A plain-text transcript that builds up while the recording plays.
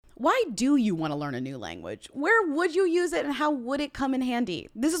why do you want to learn a new language? Where would you use it and how would it come in handy?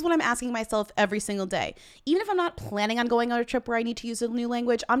 This is what I'm asking myself every single day. Even if I'm not planning on going on a trip where I need to use a new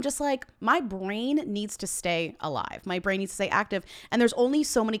language, I'm just like, my brain needs to stay alive. My brain needs to stay active. And there's only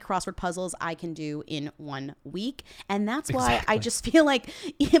so many crossword puzzles I can do in 1 week. And that's why I just feel like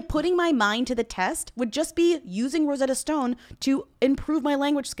putting my mind to the test would just be using Rosetta Stone to improve my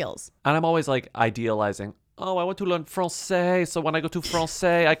language skills. And I'm always like idealizing, oh, I want to learn Francais, so when I go to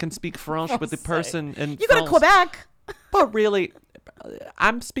Francais, I can speak French with the person in You go to Quebec. But really,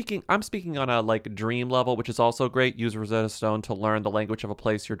 I'm speaking on a like dream level, which is also great. Use Rosetta Stone to learn the language of a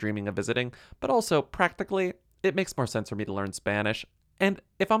place you're dreaming of visiting. But also, practically, it makes more sense for me to learn Spanish. And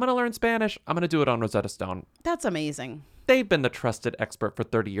if I'm going to learn Spanish, I'm going to do it on Rosetta Stone. That's amazing. They've been the trusted expert for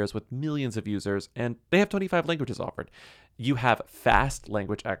 30 years with millions of users, and they have 25 languages offered. You have fast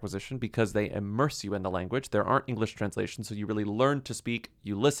language acquisition because they immerse you in the language. There aren't English translations, so you really learn to speak,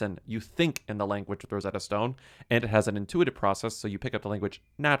 you listen, you think in the language with Rosetta Stone, and it has an intuitive process, so you pick up the language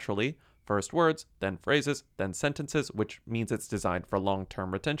naturally. First words, then phrases, then sentences, which means it's designed for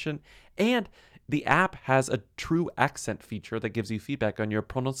long-term retention. And the app has a true accent feature that gives you feedback on your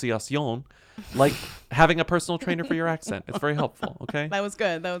pronunciation, like having a personal trainer for your accent. It's very helpful, okay? That was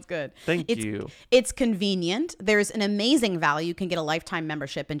good. Thank you. It's convenient. There's an amazing value. You can get a lifetime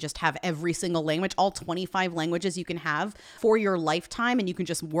membership and just have every single language, all 25 languages you can have for your lifetime, and you can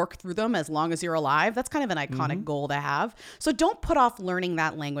just work through them as long as you're alive. That's kind of an iconic goal to have. So don't put off learning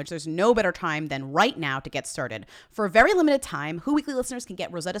that language. There's no better time than right now to get started. For a very limited time, Who Weekly listeners can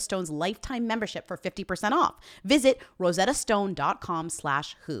get Rosetta Stone's lifetime membership for 50% off. Visit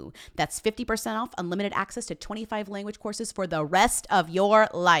rosettastone.com/who. That's 50% off unlimited access to 25 language courses for the rest of your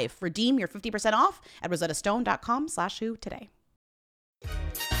life. Redeem your 50% off at rosettastone.com/who today.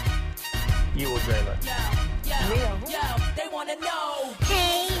 You or Jayla? Yo, they want to know.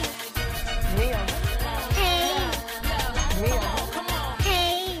 Hey, Mia. hey, Mia. Come on.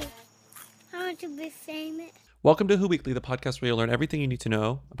 hey. I want to be famous. Welcome to Who Weekly, the podcast where you'll learn everything you need to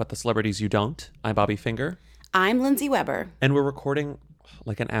know about the celebrities you don't. I'm Bobby Finger. I'm Lindsay Weber. And we're recording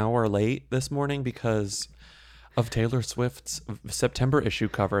like an hour late this morning because of Taylor Swift's September issue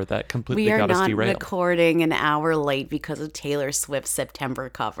cover that completely We are got us not derailed. recording an hour late because of Taylor Swift's September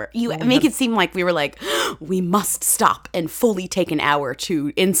cover. You make it seem like we were like, we must stop and fully take an hour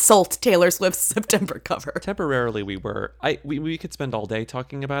to insult Taylor Swift's September cover. Temporarily we were. We could spend all day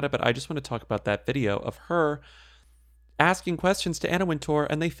talking about it, but I just want to talk about that video of her asking questions to Anna Wintour,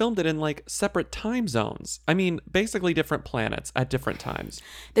 and they filmed it in like separate time zones. I mean, basically different planets at different times.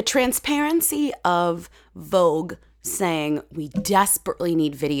 The transparency of Vogue saying we desperately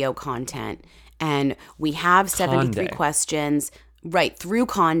need video content and we have 73 Condé. questions right through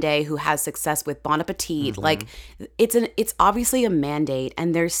Condé, who has success with Bon Appetit. Like it's obviously a mandate,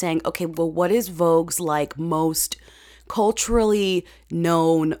 and they're saying, okay, well, what is Vogue's like most culturally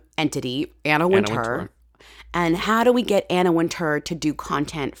known entity? Anna Wintour. And how do we get Anna Wintour to do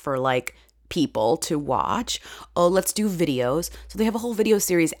content for like people to watch? Oh, let's do videos. So they have a whole video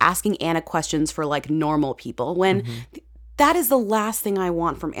series asking Anna questions for like normal people when that is the last thing I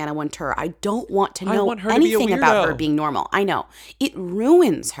want from Anna Wintour. I don't want to know want her to be a anything about her weirdo. being normal. I know. It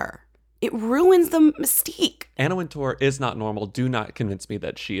ruins her. It ruins the mystique. Anna Wintour is not normal. Do not convince me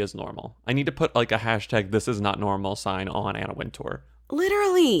that she is normal. I need to put like a hashtag "this is not normal" sign on Anna Wintour.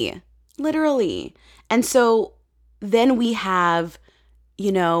 Literally. And so then we have,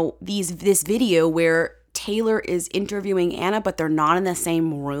 you know, this video where Taylor is interviewing Anna, but they're not in the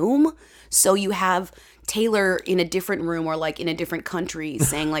same room. So you have Taylor in a different room or like in a different country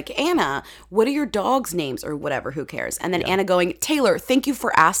saying like, Anna, what are your dogs' names or whatever, who cares? And then Anna going, Taylor, thank you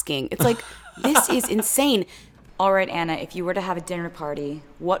for asking. It's like, this is insane. All right, Anna, if you were to have a dinner party,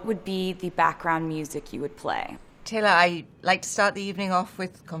 what would be the background music you would play? Taylor, I like to start the evening off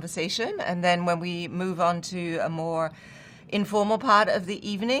with conversation, and then when we move on to a more informal part of the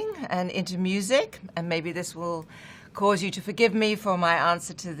evening and into music, and maybe this will cause you to forgive me for my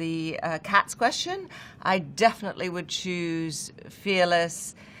answer to the Cats question, I definitely would choose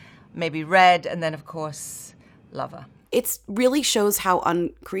Fearless, maybe Red, and then, of course, Lover. It really shows how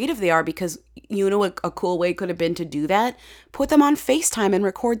uncreative they are, because you know a cool way could have been to do that? Put them on FaceTime and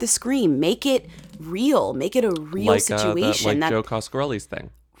record the scream. Make it real. Make it a real situation. Like Joe Coscarelli's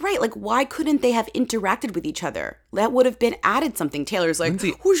thing. Right. Like, why couldn't they have interacted with each other? That would have been added something. Taylor's like,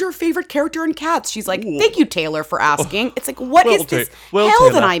 Lindsay, who's your favorite character in Cats? She's like, thank you, Taylor, for asking. It's like, what is this Well, hell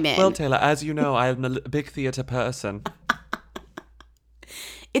Taylor, that I'm in? Well, Taylor, as you know, I'm a big theater person.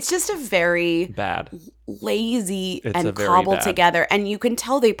 It's just a very Bad. lazy It's a and very cobbled bad. together, and you can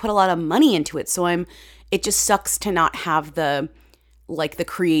tell they put a lot of money into it. So it just sucks to not have the like the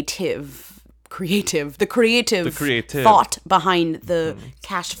creative creative. thought behind the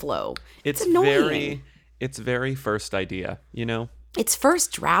cash flow. It's annoying. It's very first idea, you know? It's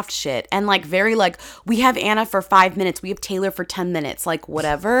first draft shit, and like very like, we have Anna for 5 minutes, we have Taylor for 10 minutes, like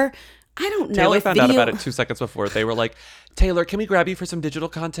whatever. I don't know. Taylor if found out about it 2 seconds before. They were like, Taylor, can we grab you for some digital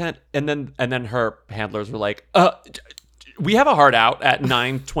content? And then her handlers were like, we have a hard out at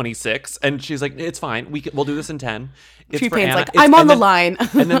 9:26, and she's like, it's fine. We'll do this in 10. It's for T-Pain's Anna. like, I'm on the line.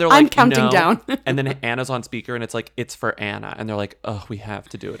 And then they're like, I'm counting no. down. And then Anna's on speaker, and it's like, it's for Anna. And they're like, oh, we have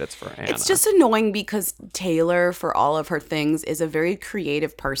to do it. It's for Anna. It's just annoying because Taylor, for all of her things, is a very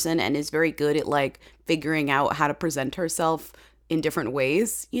creative person and is very good at like figuring out how to present herself in different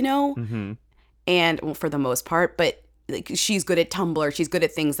ways, you know? Mm-hmm. And well, for the most part, but like, she's good at Tumblr. She's good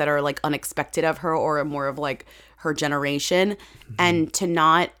at things that are like unexpected of her or more of like her generation. Mm-hmm. And to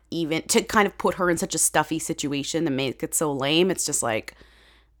not even to kind of put her in such a stuffy situation and make it so lame, it's just like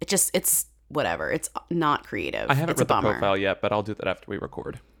it's whatever. It's not creative. I haven't It's a read the bummer. profile yet, but I'll do that after we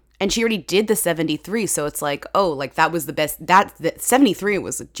record. And she already did the 73, so it's like, oh, like that was the best. That 73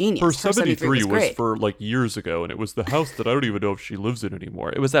 was a genius. Her Her 73 was great. for like years ago, and it was the house that I don't even know if she lives in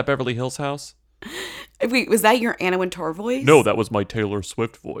anymore. It was that Beverly Hills house? Wait, was that your Anna Wintour voice? No, that was my Taylor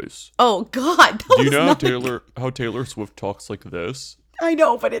Swift voice. Oh God, that Do you was know not- how Taylor Swift talks like this? I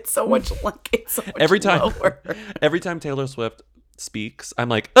know, but it's so much like it's so much Every time Taylor Swift speaks, I'm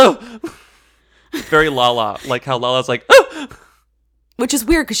like, oh, it's very Lala, like how Lala's like, oh. Which is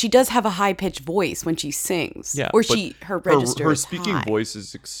weird because she does have a high pitched voice when she sings. Yeah, or but her register her is speaking high. voice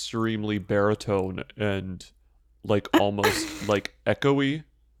is extremely baritone and like almost like echoey.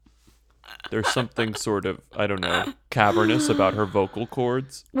 There's something sort of, I don't know, cavernous about her vocal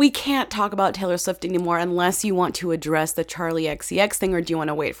cords. We can't talk about Taylor Swift anymore unless you want to address the Charlie XCX thing, or do you want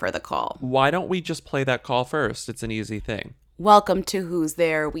to wait for the call? Why don't we just play that call first? It's an easy thing. Welcome to Who's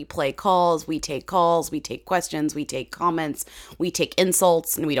There. We play calls, we take questions, we take comments, we take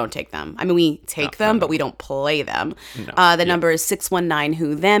insults, and we don't take them. I mean, we take them, but we don't play them. The number is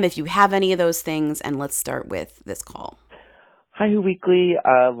 619-WHO-THEM if you have any of those things, and let's start with this call. Hi, Who Weekly.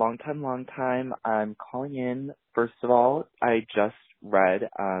 Long time. I'm calling in. First of all, I just read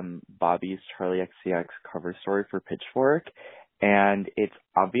Bobby's Charlie XCX cover story for Pitchfork, and it's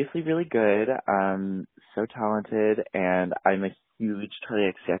obviously really good. So talented, and I'm a huge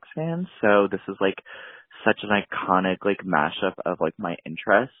Charlie XCX fan, so this is like such an iconic like mashup of like my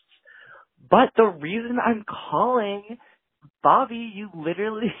interests. But the reason I'm calling, Bobby, you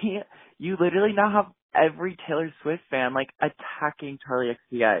literally now have every Taylor Swift fan like attacking Charlie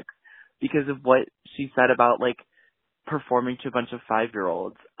XCX because of what she said about like performing to a bunch of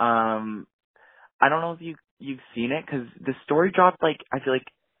 5-year-olds. I don't know if you've seen it because the story dropped like I feel like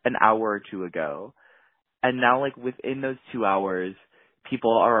an hour or two ago, and now like within those 2 hours,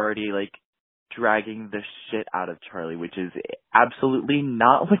 people are already like dragging the shit out of Charlie, which is absolutely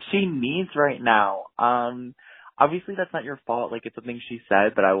not what she needs right now. Obviously that's not your fault. Like it's something she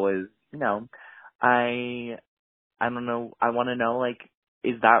said, but I was, I don't know. I want to know, like,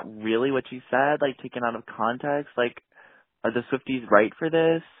 is that really what she said? Like, taken out of context? Like, are the Swifties right for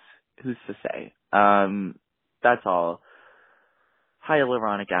this? Who's to say? That's all.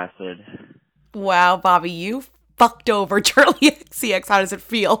 Hyaluronic acid. Wow, Bobby, you fucked over Charlie XCX. How does it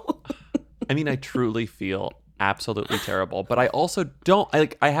feel? I mean, I truly feel absolutely terrible, but I also don't,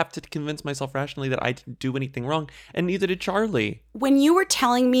 I have to convince myself rationally that I didn't do anything wrong, and neither did Charlie. When you were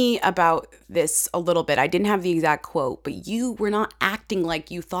telling me about this a little bit, I didn't have the exact quote, but you were not acting like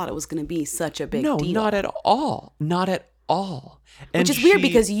you thought it was going to be such a big deal. No, not at all. Not at all. And which is weird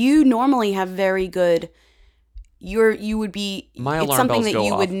because you normally have very good... You would be... My it's alarm something bells that go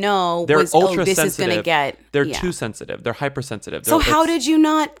you off. would know They're was, ultra this is sensitive. going to get... They're yeah. too sensitive. They're hypersensitive. So how did you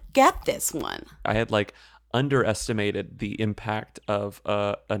not get this one? I had underestimated the impact of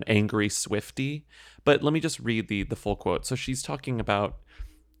an angry Swiftie. But let me just read the full quote. So she's talking about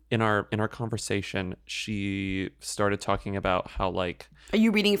in our conversation, she started talking about how Are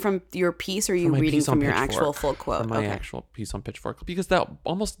you reading from your piece, or are you reading from your actual full quote? From my actual piece on Pitchfork, because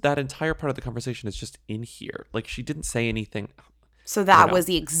that entire part of the conversation is just in here. Like, she didn't say anything. So that was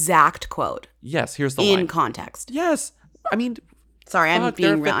the exact quote. Yes, here's the line. In context. Yes. I mean, sorry, I'm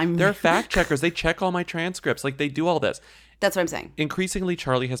being they're fact checkers. They check all my transcripts. Like, they do all this. That's what I'm saying. Increasingly,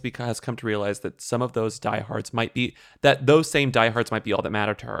 Charlie has come to realize that some of those diehards those same diehards might be all that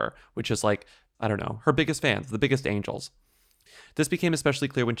matter to her, which is like, I don't know, her biggest fans, the biggest angels. This became especially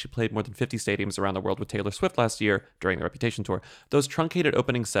clear when she played more than 50 stadiums around the world with Taylor Swift last year during the Reputation tour. Those truncated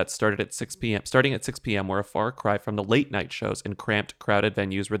opening sets starting at 6 p.m. were a far cry from the late night shows in cramped, crowded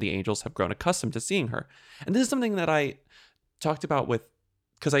venues where the angels have grown accustomed to seeing her. And this is something that I talked about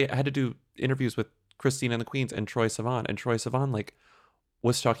because I had to do interviews with Christine and the Queens and Troye Sivan, and Troye Sivan like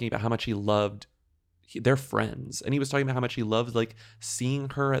was talking about how much he loved their friends, and he was talking about how much he loved like seeing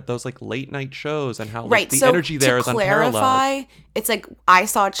her at those like late night shows, and how like, the energy there is unparalleled. It's like I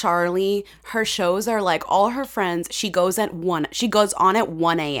saw Charlie. Her shows are like all her friends. She goes on at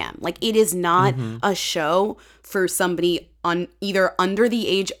 1 a.m. Like it is not a show for somebody either under the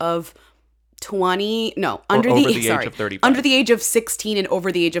age of 20, no, under the age of 35. Under the age of 16 and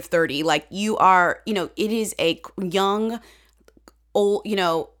over the age of 30. Like you are, it is a young, old,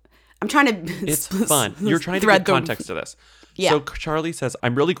 I'm trying to. It's fun. You're trying to get context to this. Yeah. So Charlie says,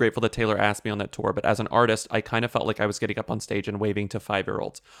 I'm really grateful that Taylor asked me on that tour, but as an artist, I kind of felt like I was getting up on stage and waving to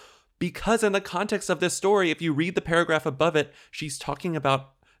 5-year-olds. Because in the context of this story, if you read the paragraph above it, she's talking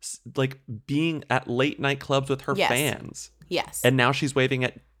about like being at late night clubs with her fans. Yes. And now she's waving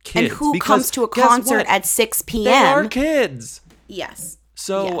at kids. And who comes to a concert at 6 p.m.? They are kids. Yes.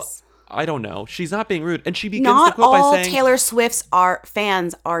 So I don't know. She's not being rude. And she begins not the quote by saying, all Taylor Swift's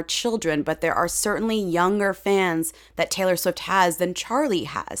fans are children, but there are certainly younger fans that Taylor Swift has than Charlie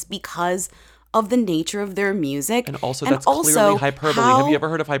has because of the nature of their music. And also that's clearly hyperbole. Have you ever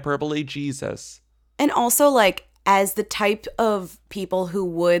heard of hyperbole? Jesus. And also like as the type of people who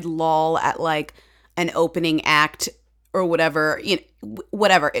would loll at like an opening act or whatever,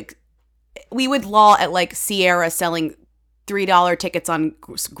 whatever. We would loll at like Sierra selling $3 tickets on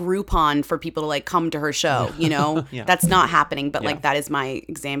Groupon for people to like come to her show, yeah. That's not happening, but like that is my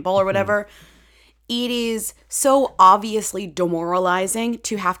example or whatever. It is so obviously demoralizing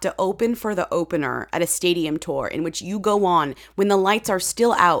to have to open for the opener at a stadium tour in which you go on when the lights are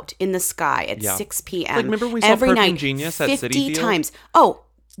still out in the sky at 6 p.m. Like, remember we saw every Perfume night, Genius at 50 Citi Field? times. Oh,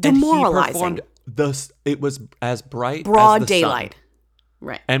 demoralizing. And he performed it was as bright broad as the daylight. Sun.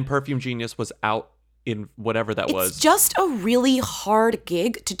 Right. And Perfume Genius was out in whatever that was. It's just a really hard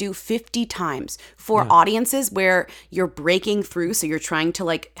gig to do 50 times for audiences where you're breaking through. So you're trying to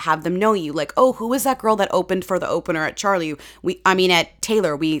like have them know you, like, oh, who is that girl that opened for the opener at Charlie? At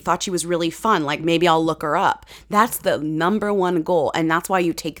Taylor, we thought she was really fun. Like maybe I'll look her up. That's the number one goal. And that's why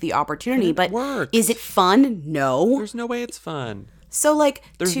you take the opportunity. But works. Is it fun? No. There's no way it's fun. So, like,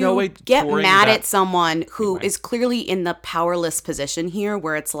 there's no way get mad at someone who is clearly in the powerless position here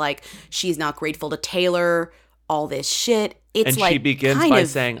where it's like, she's not grateful to Taylor, all this shit. It's and like, she begins by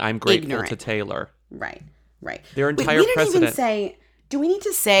saying, I'm grateful to Taylor. Right. Their entire precedent. Do we need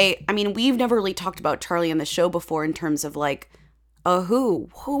to say, we've never really talked about Charlie on the show before in terms of like,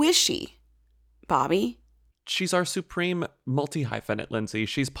 who is she, Bobby? She's our supreme multi-hyphenate, Lindsay.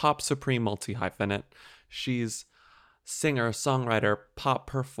 She's pop supreme multi-hyphenate. She's singer, songwriter, pop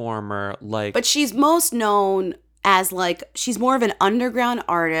performer, like. But she's most known as like, she's more of an underground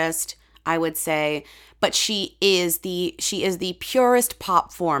artist, I would say. But she is the purest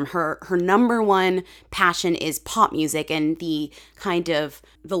pop form. Her number one passion is pop music and the kind of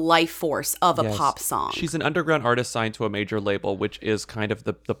the life force of a pop song. She's an underground artist signed to a major label, which is kind of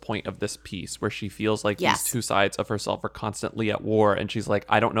the point of this piece, where she feels like these two sides of herself are constantly at war, and she's like,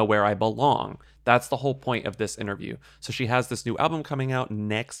 I don't know where I belong. That's the whole point of this interview. So she has this new album coming out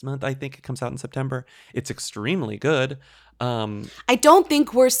next month. I think it comes out in September. It's extremely good. I don't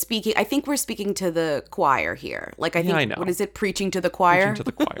think we're speaking. I think we're speaking to the choir here. Like I think, I know. What is it? Preaching to the choir. Preaching to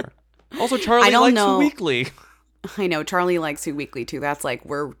the choir. Also, Charlie likes Who Weekly. I know Charlie likes Who Weekly too. That's like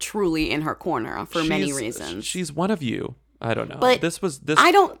we're truly in her corner for many reasons. She's one of you. I don't know. But this.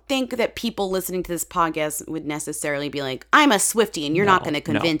 I don't think that people listening to this podcast would necessarily be like, I'm a Swiftie and you're not going to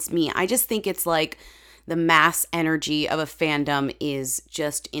convince me. I just think it's like the mass energy of a fandom is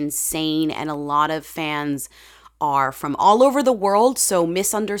just insane, and a lot of fans are from all over the world, so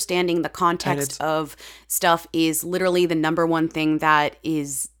misunderstanding the context of stuff is literally the number one thing that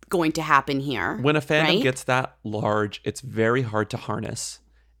is going to happen here. When a fandom gets that large, it's very hard to harness.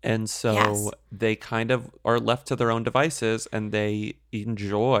 And so they kind of are left to their own devices, and they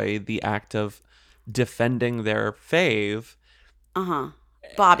enjoy the act of defending their fave.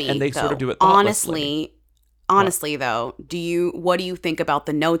 Bobby, and they sort of do it thoughtlessly. Honestly, though, what do you think about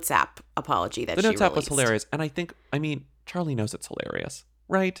the Notes app apology that she released? The Notes app was hilarious, and Charlie knows it's hilarious,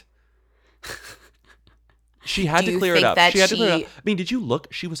 right? She had to clear it up. Did you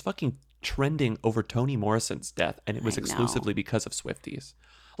look? She was fucking trending over Toni Morrison's death, and it was exclusively because of Swifties.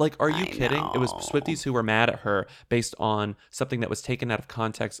 Like, are you kidding? It was Swifties who were mad at her based on something that was taken out of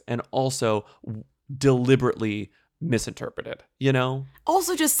context and also deliberately misinterpreted,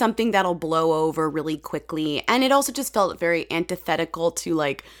 Also just something that'll blow over really quickly. And it also just felt very antithetical to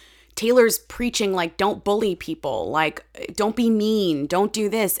like Taylor's preaching like, don't bully people, like, don't be mean, don't do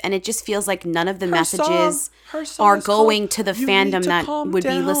this. And it just feels like none of the messages are going to the fandom that would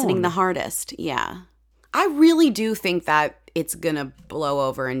be listening the hardest. Yeah. I really do think that it's going to blow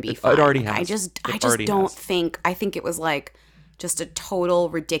over and be fine. It already has. I just don't think, I think it was like just a total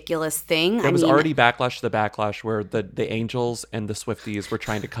ridiculous thing. There was already backlash to the backlash where the Angels and the Swifties were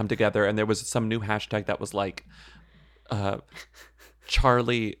trying to come together, and there was some new hashtag that was like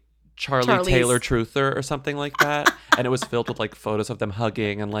Charlie Taylor Truther or something like that, and it was filled with like photos of them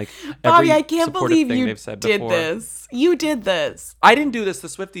hugging and like Bobby, every I can't supportive believe thing you they've said did before. this. You did this. I didn't do this. The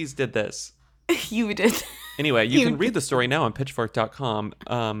Swifties did this. You did. Anyway, you can read the story now on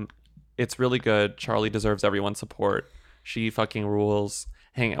pitchfork.com. It's really good. Charlie deserves everyone's support. She fucking rules.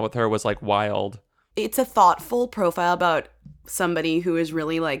 Hanging out with her was like wild. It's a thoughtful profile about somebody who is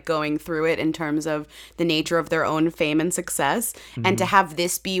really like going through it in terms of the nature of their own fame and success. And to have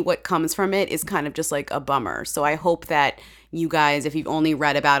this be what comes from it is kind of just like a bummer. So I hope that you guys, if you've only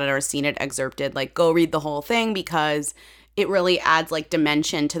read about it or seen it excerpted, like go read the whole thing, because it really adds like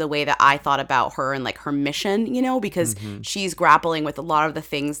dimension to the way that I thought about her and like her mission, you know, because she's grappling with a lot of the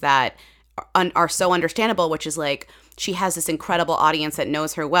things that are so understandable, which is like she has this incredible audience that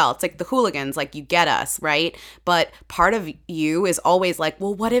knows her well. It's like the Hooligans, like you get us, right? But part of you is always like,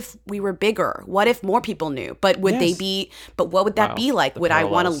 well, what if we were bigger? What if more people knew? But would they be, but what would that be like? Would I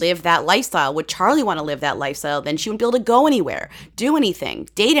want to live that lifestyle? Would Charlie want to live that lifestyle? Then she wouldn't be able to go anywhere, do anything,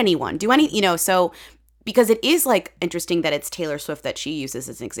 date anyone, do any, you know, so because it is like interesting that it's Taylor Swift that she uses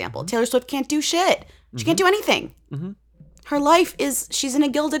as an example. Taylor Swift can't do shit. She can't do anything. Her life is, she's in a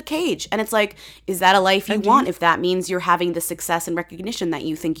gilded cage. And it's like, is that a life you want if that means you're having the success and recognition that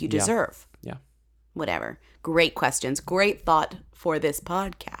you think you deserve? Yeah. Whatever. Great questions. Great thought for this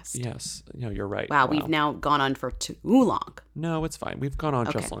podcast. Yes. No, you're right. Wow, we've now gone on for too long. No, it's fine. We've gone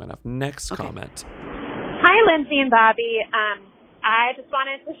on just long enough. Next comment. Hi, Lindsay and Bobby. I just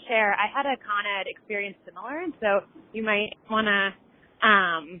wanted to share, I had a Con Ed experience similar, and so you might want to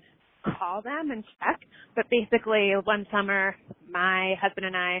call them and check. But basically, one summer, my husband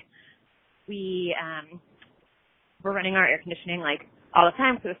and I, we were running our air conditioning like all the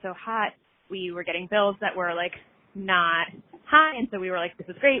time because it was so hot. We were getting bills that were like not high, and so we were like, this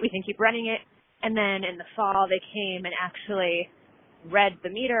is great, we can keep running it. And then in the fall, they came and actually read the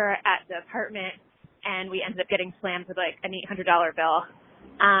meter at the apartment, and we ended up getting slammed with like an $800 bill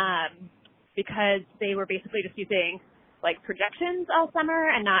because they were basically just using like projections all summer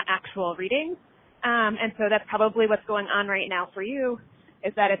and not actual readings. And so that's probably what's going on right now for you,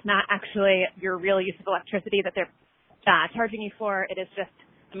 is that it's not actually your real use of electricity that they're charging you for. It is just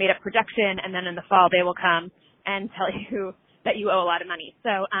a made-up projection, and then in the fall they will come and tell you that you owe a lot of money.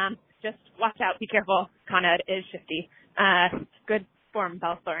 So just watch out. Be careful. Con Ed is shifty. Good form,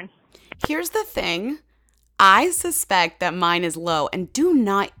 Bellthorn. Here's the thing. I suspect that mine is low, and do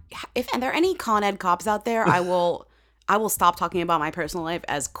not, if there are any Con Ed cops out there, I will stop talking about my personal life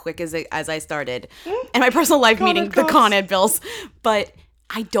as quick as I started. And my personal life meaning the Con Ed bills. But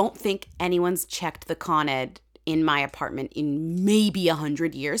I don't think anyone's checked the Con Ed in my apartment in maybe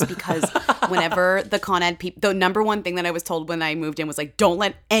 100 years, because whenever the Con Ed people, the number one thing that I was told when I moved in was like, don't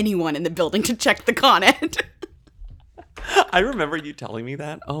let anyone in the building to check the Con Ed. I remember you telling me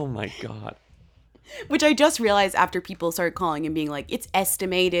that. Oh my God. Which I just realized after people started calling and being like, it's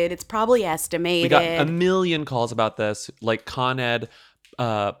estimated. It's probably estimated. We got a million calls about this, like Con Ed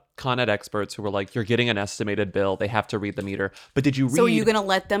experts who were like, you're getting an estimated bill. They have to read the meter. But did you read? So are you going to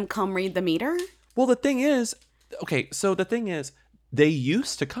let them come read the meter? Well, the thing is, they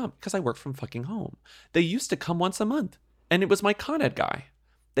used to come, because I work from fucking home. They used to come once a month, and it was my Con Ed guy.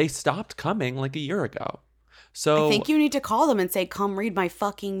 They stopped coming like a year ago. So I think you need to call them and say, come read my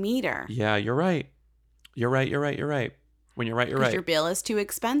fucking meter. Yeah, you're right. You're right. When you're right, you're right. Because your bill is too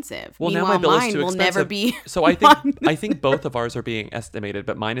expensive. Well, Meanwhile, now my bill mine is too will expensive. never be. So I think both of ours are being estimated,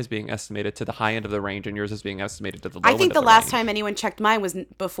 but mine is being estimated to the high end of the range, and yours is being estimated to the low end of the range. I think the last time anyone checked mine was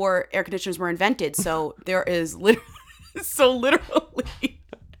before air conditioners were invented. So there is literally.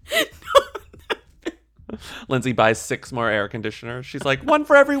 Lindsay buys 6 more air conditioners. She's like, one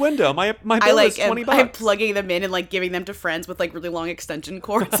for every window. My bill is $20. I'm plugging them in and like giving them to friends with like really long extension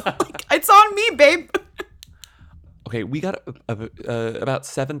cords. I'm like, it's on me, babe. Okay, we got about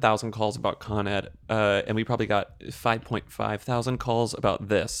 7,000 calls about Con Ed, and we probably got 5.5 thousand calls about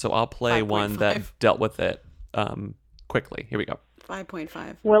this. So I'll play 5. One that dealt with it quickly. Here we go.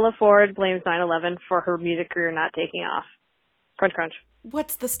 5.5. Willa Ford blames 9/11 for her music career not taking off. Crunch, crunch.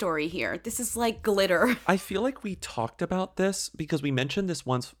 What's the story here? This is like glitter. I feel like we talked about this because we mentioned this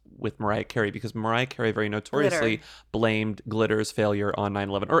once with Mariah Carey, because Mariah Carey very notoriously blamed Glitter's failure on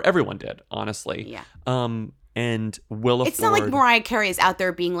 9/11, or everyone did, honestly. Yeah. And Willa It's Ford, not like Mariah Carey is out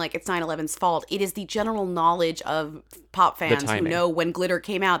there being like, it's 9/11's fault. It is the general knowledge of pop fans who timing. know when Glitter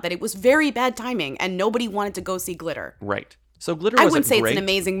came out that it was very bad timing and nobody wanted to go see Glitter. Right. So Glitter I wasn't wouldn't say great. it's an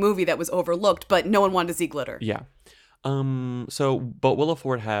amazing movie that was overlooked, but no one wanted to see Glitter. Yeah. But Willa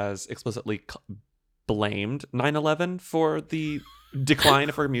Ford has explicitly blamed 9/11 for the decline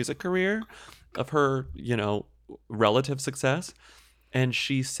of her music career, of her, relative success. And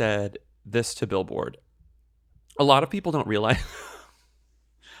she said this to Billboard. A lot of people don't realize...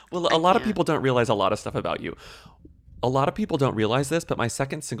 Well, a lot of people don't realize a lot of stuff about you. A lot of people don't realize this, but my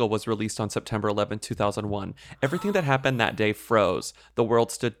second single was released on September 11, 2001. Everything that happened that day froze. The world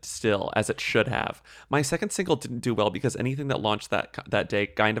stood still, as it should have. My second single didn't do well because anything that launched that day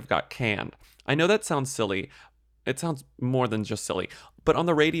kind of got canned. I know that sounds silly. It sounds more than just silly. But on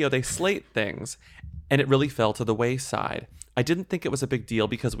the radio, they slate things, and it really fell to the wayside. I didn't think it was a big deal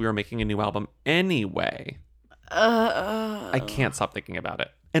because we were making a new album anyway. I can't stop thinking about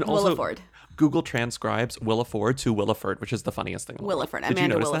it. And also, Williford. Google transcribes Williford to Williford, which is the funniest thing in the world. Williford. Did you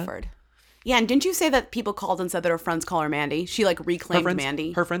Amanda notice Williford. that? Yeah, and didn't you say that people called and said that her friends call her Mandy? She reclaimed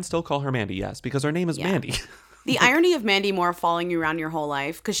Mandy. Her friends still call her Mandy, yes, because her name is Mandy. The irony of Mandy Moore following you around your whole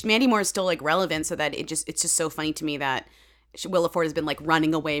life, because Mandy Moore is still relevant, so that it's just so funny to me that Williford has been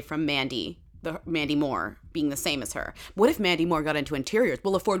running away from Mandy. The Mandy Moore being the same as her. What if Mandy Moore got into interiors?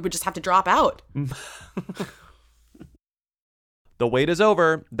 Williford would just have to drop out. The wait is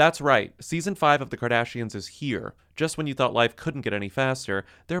over. That's right. Season 5 of The Kardashians is here. Just when you thought life couldn't get any faster,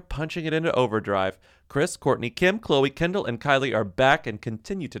 they're punching it into overdrive. Kris, Kourtney, Kim, Khloe, Kendall, and Kylie are back and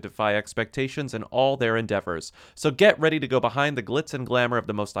continue to defy expectations in all their endeavors. So get ready to go behind the glitz and glamour of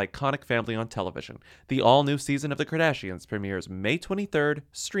the most iconic family on television. The all-new season of The Kardashians premieres May 23rd,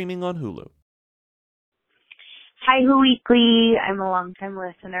 streaming on Hulu. Hi, Who Weekly. I'm a longtime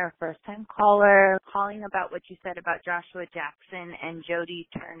listener, first-time caller, calling about what you said about Joshua Jackson and Jodie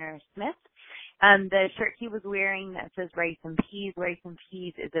Turner-Smith. The shirt he was wearing that says rice and peas. Rice and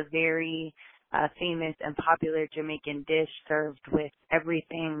peas is a very famous and popular Jamaican dish served with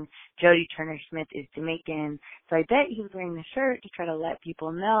everything. Jodie Turner-Smith is Jamaican, so I bet he was wearing the shirt to try to let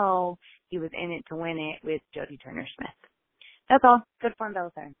people know he was in it to win it with Jodie Turner-Smith. That's all. Good fun, Bella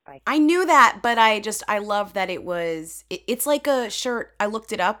Siren. Bye. I knew that, but I love that it's like a shirt. I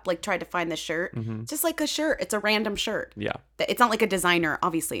looked it up, tried to find the shirt. Mm-hmm. Just like a shirt. It's a random shirt. Yeah. It's not like a designer,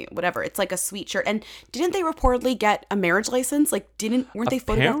 obviously, whatever. It's like a sweet shirt. And didn't they reportedly get a marriage license? Weren't they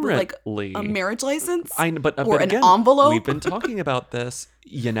photographed with a marriage license? But an again, envelope? We've been talking about this.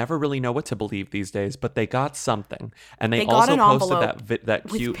 You never really know what to believe these days, but they got something. And they got also an posted that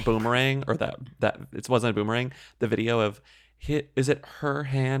cute boomerang, or that it wasn't a boomerang, the video of is it her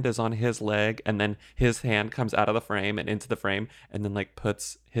hand is on his leg, and then his hand comes out of the frame and into the frame, and then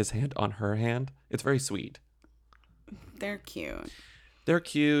puts his hand on her hand. It's very sweet. They're cute. They're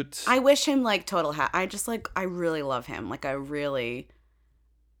cute. I wish him total I really love him.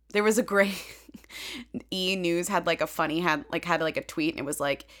 There was a great E! News had a funny had a tweet, and it was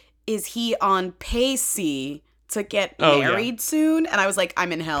is he on Pacey to get married soon? And I was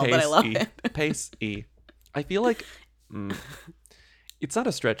I'm in hell, but I love it. Pace E. I feel like it's not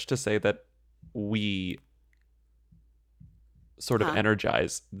a stretch to say that we sort of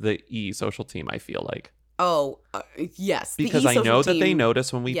energize the E! Social team, I feel like. Oh, yes. Because I know that they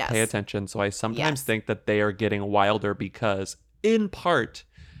notice when we yes. pay attention, so I sometimes think that they are getting wilder in part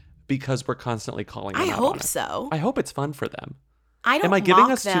because we're constantly calling them out. I hope so. I hope it's fun for them. Am I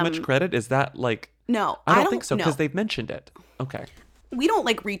giving us too much credit? Is that No, I don't think so, because they've mentioned it. Okay. We don't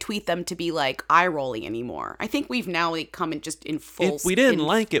retweet them to be eye-rolling anymore. I think we've now come in full... If we didn't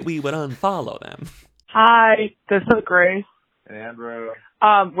like it, we would unfollow them. Hi, this is Grace. And Andrew.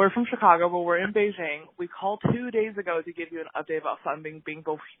 We're from Chicago, but we're in Beijing. We called 2 days ago to give you an update about Fan Bingbing,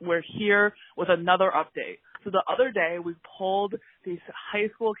 but we're here with another update. So the other day, we pulled these high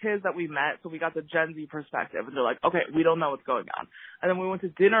school kids that we met, so we got the Gen Z perspective, and they're like, okay, we don't know what's going on. And then we went to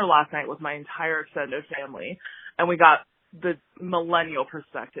dinner last night with my entire extended family, and we got the millennial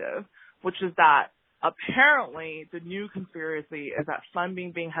perspective, which is that apparently the new conspiracy is that Fan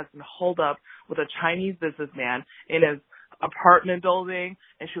Bingbing has been holed up with a Chinese businessman in his apartment building,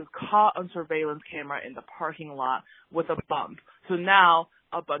 and she was caught on surveillance camera in the parking lot with a bump. So now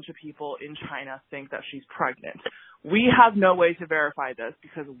a bunch of people in China think that she's pregnant. We have no way to verify this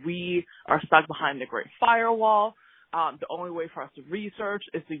because we are stuck behind the Great Firewall. The only way for us to research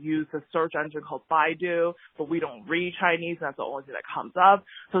is to use the search engine called Baidu, but we don't read Chinese, and that's the only thing that comes up.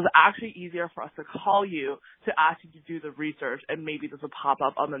 So it's actually easier for us to call you to ask you to do the research, and maybe this will pop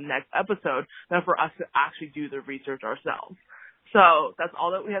up on the next episode, than for us to actually do the research ourselves. So that's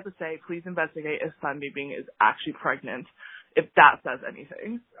all that we have to say. Please investigate if Fan Bingbing is actually pregnant, if that says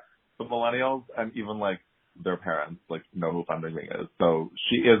anything. The millennials and even like their parents like know who Fan Bingbing is. So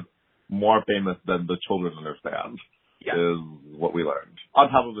she is more famous than the children understand. Yeah. Is what we learned. On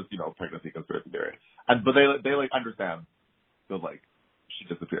top of this, pregnancy conspiracy theory. But they like understand that like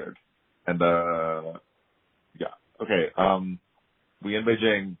she disappeared. And yeah. Okay. We in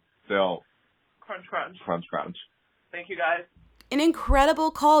Beijing still crunch. Thank you guys. An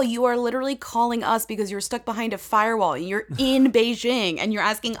incredible call. You are literally calling us because you're stuck behind a firewall and you're in Beijing and you're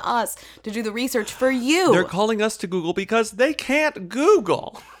asking us to do the research for you. They're calling us to Google because they can't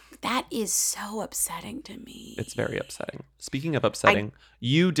Google. That is so upsetting to me. It's very upsetting. Speaking of upsetting,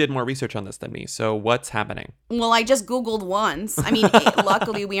 you did more research on this than me. So what's happening? Well, I just Googled once. I mean,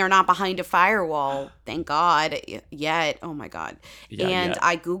 luckily we are not behind a firewall. Thank God. Yet. Oh my God. Yeah, and yet.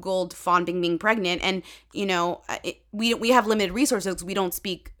 I Googled Fan Bingbing pregnant. And, we have limited resources because we don't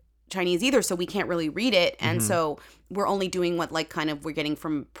speak Chinese either. So we can't really read it. And so we're only doing what we're getting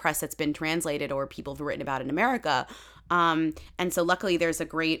from press that's been translated or people who've written about it in America. And so luckily there's a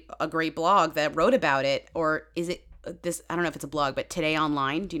great blog that wrote about it, or is it this? I don't know if it's a blog, but Today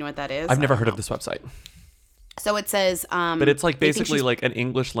Online. Do you know what that is? I've never heard of this website. So it says, but it's like basically like an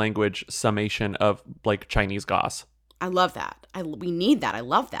English language summation of like Chinese goss. I love that. We need that. I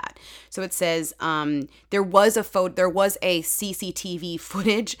love that. So it says, there was a CCTV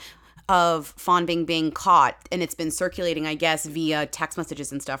footage of Fan Bingbing caught, and it's been circulating, I guess, via text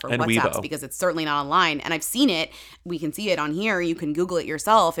messages and stuff, or and WhatsApps, Weibo. Because it's certainly not online. And I've seen it. We can see it on here. You can Google it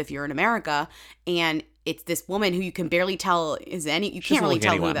yourself if you're in America. And it's this woman who you can barely tell is any. You can't really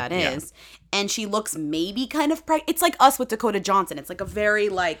tell who that is. Yeah. And she looks maybe kind of pregnant. It's like us with Dakota Johnson. It's like a very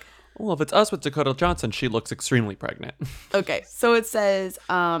like. Well, if it's us with Dakota Johnson, she looks extremely pregnant. Okay, so it says,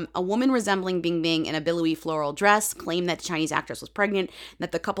 a woman resembling Bingbing in a billowy floral dress claimed that the Chinese actress was pregnant and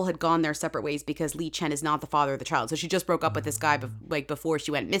that the couple had gone their separate ways because Li Chen is not the father of the child. So she just broke up with this guy before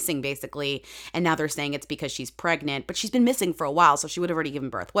she went missing, basically. And now they're saying it's because she's pregnant. But she's been missing for a while, so she would have already given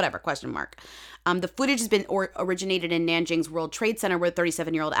birth. Whatever, question mark. The footage has been originated in Nanjing's World Trade Center, where the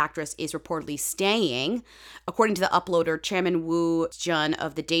 37-year-old actress is reportedly staying. According to the uploader, Chairman Wu Jun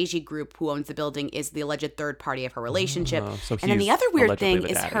of the Deji Group, who owns the building, is the alleged third party of her relationship. So and then the other weird thing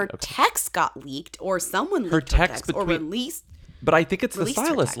is her text got leaked, or someone leaked her text or released. But I think it's the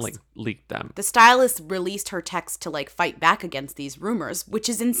stylist leaked them. The stylist released her text to fight back against these rumors, which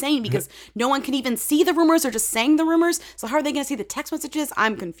is insane because no one can even see the rumors. They're just saying the rumors. So how are they going to see the text messages?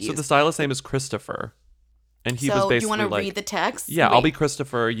 I'm confused. So the stylist's name is Christopher. And he was basically do you want to read the text? Yeah, I'll be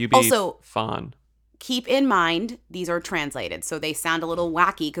Christopher. You be Fan. Keep in mind, these are translated. So they sound a little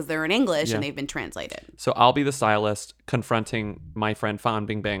wacky because they're in English and they've been translated. So I'll be the stylist confronting my friend Fan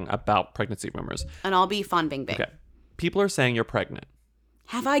Bingbing about pregnancy rumors. And I'll be Fan Bingbing. Okay. People are saying you're pregnant.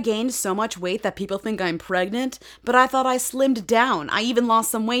 Have I gained so much weight that people think I'm pregnant? But I thought I slimmed down. I even lost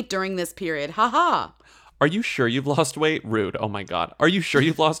some weight during this period. Ha ha. Are you sure you've lost weight? Rude. Oh my God. Are you sure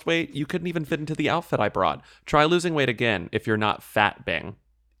you've lost weight? You couldn't even fit into the outfit I brought. Try losing weight again if you're not fat, Bing.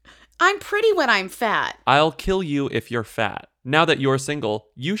 I'm pretty when I'm fat. I'll kill you if you're fat. Now that you're single,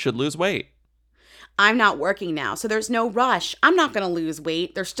 you should lose weight. I'm not working now, so there's no rush. I'm not going to lose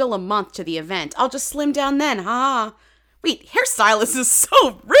weight. There's still a month to the event. I'll just slim down then, ha. Wait, hairstylist is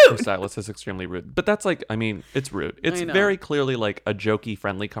so rude. Hairstylist is extremely rude. But that's it's rude. It's very clearly like a jokey,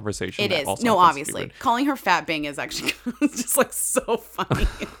 friendly conversation. It is. No, obviously. Calling her fat Bing is actually just so funny.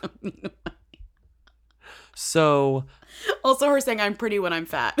 So. Also her saying I'm pretty when I'm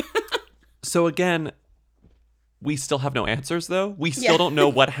fat. So again, we still have no answers though. We still don't know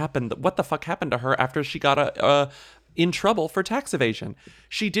what happened. What the fuck happened to her after she got in trouble for tax evasion?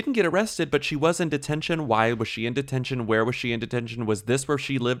 She didn't get arrested, but she was in detention. Why was she in detention? Where was she in detention? Was this where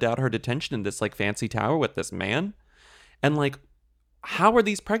she lived out her detention, in this fancy tower with this man? And how are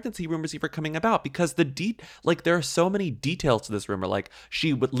these pregnancy rumors even coming about? Because there are so many details to this rumor.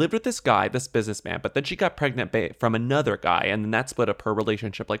 She lived with this guy, this businessman, but then she got pregnant from another guy, and then that split up her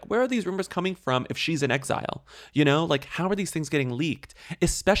relationship. Where are these rumors coming from if she's in exile? How are these things getting leaked?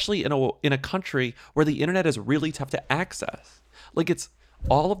 Especially in a country where the internet is really tough to access. It's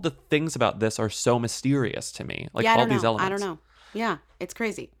all of the things about this are so mysterious to me. All these elements. I don't know. Yeah, it's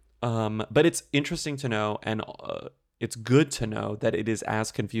crazy. But it's interesting to know, and it's good to know that it is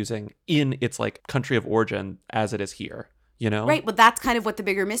as confusing in its country of origin as it is here. you know? Right, but that's kind of what the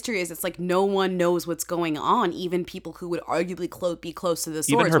bigger mystery is. It's like no one knows what's going on, even people who would arguably be close to the source,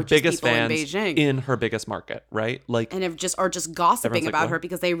 Even her which biggest is people fans in Beijing. in her biggest market, right? Like, and are just gossiping like, about what? her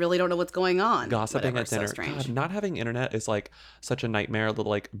because they really don't know what's going on. Gossiping Whatever, at dinner. So strange. God, not having internet is like such a nightmare, a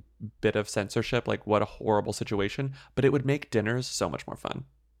little like bit of censorship. Like, what a horrible situation. But it would make dinners so much more fun.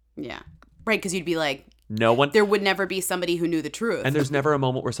 Yeah. Right, because you'd be like, no one. There would never be somebody who knew the truth. And there's never a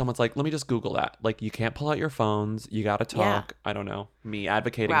moment where someone's like, let me just Google that. Like, you can't pull out your phones. You got to talk. I don't know. Me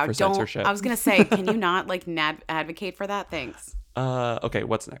advocating for censorship. I was going to say, can you not like advocate for that? Thanks. Okay,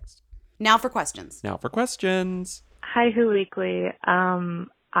 what's next? Now for questions. Hi, Who Weekly.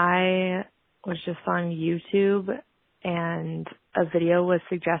 I was just on YouTube and a video was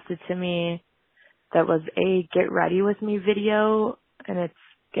suggested to me that was a Get Ready With Me video, and it's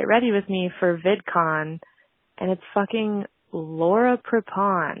Get Ready With Me for VidCon, and it's fucking Laura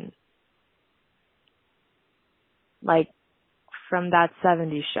Prepon. Like, from That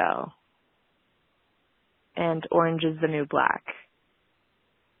 70s Show. And Orange is the New Black.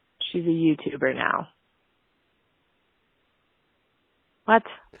 She's a YouTuber now. What?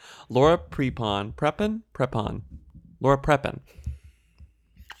 Laura Prepon. Prepon. Laura Prepon.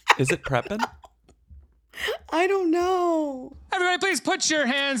 Is it Prepon? I don't know. Everybody, please put your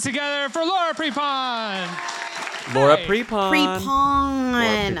hands together for Laura Prepon. Laura Prepon.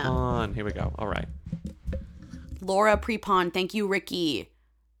 Prepon. Laura Prepon. Here we go. All right. Laura Prepon. Thank you, Ricky.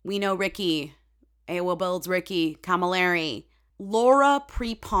 We know Ricky. AOL builds Ricky. Camilleri. Laura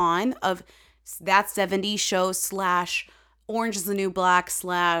Prepon of That 70s Show / Orange is the New Black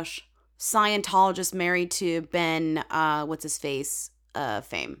 / Scientologist married to Ben, what's his face,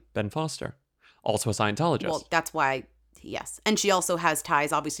 fame. Ben Foster. Also a Scientologist. Well, that's why, yes. And she also has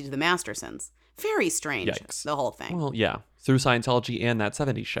ties, obviously, to the Mastersons. Very strange, Yikes. the whole thing. Well, yeah. Through Scientology and That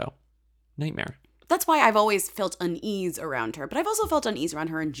 70s Show. Nightmare. That's why I've always felt unease around her. But I've also felt unease around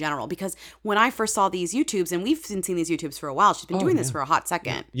her in general. Because when I first saw these YouTubes, and we've been seeing these YouTubes for a while, she's been doing this for a hot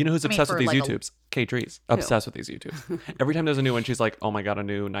second. You know who's obsessed with these like YouTubes? Kate Dries. Obsessed with these YouTubes. Every time there's a new one, she's like, oh my God, a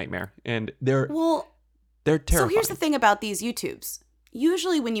new nightmare. And they're terrifying. So here's the thing about these YouTubes.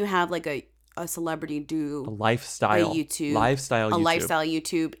 Usually when you have like a celebrity do a lifestyle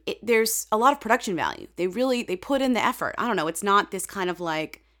YouTube, there's a lot of production value. They put in the effort. I don't know. It's not this kind of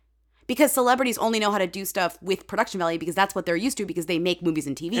like, because celebrities only know how to do stuff with production value because that's what they're used to because they make movies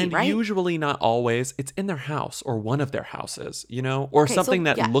and TV, and right? Usually, not always, it's in their house or one of their houses, you know, or something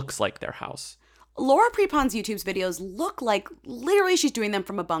that looks like their house. Laura Prepon's YouTube's videos look like literally she's doing them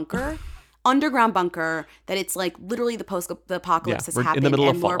from a bunker. Underground bunker, that it's like literally the apocalypse has happened, in the middle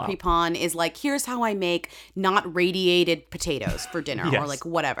and of Laura Fallout. Prepon is like, here's how I make not radiated potatoes for dinner, or like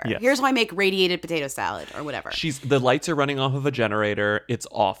whatever. Yes. Here's how I make radiated potato salad, or whatever. The lights are running off of a generator. It's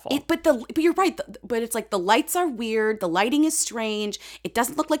awful. But you're right. But it's like the lights are weird. The lighting is strange. It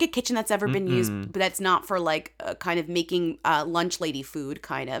doesn't look like a kitchen that's ever been used. But that's not for like kind of making lunch lady food.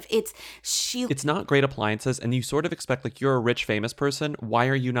 Kind of. It's not great appliances, and you sort of expect like you're a rich famous person. Why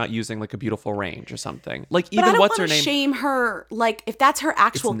are you not using like a beautiful range or something? Like even but I don't what's her want to name? Shame her. Like if that's her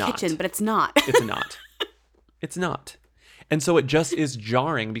actual kitchen, but it's not. It's not. It's not. And so it just is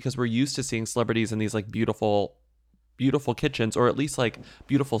jarring because we're used to seeing celebrities in these like beautiful kitchens, or at least like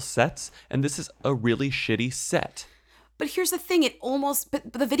beautiful sets, and this is a really shitty set. But here's the thing,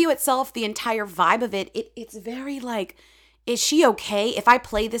 but the video itself, the entire vibe of it's very like, is she okay? If I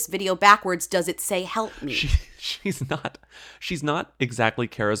play this video backwards, does it say help me? She's not exactly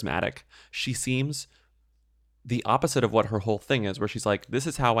charismatic. She seems the opposite of what her whole thing is, where she's like, this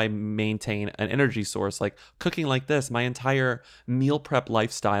is how I maintain an energy source, like cooking like this. My entire meal prep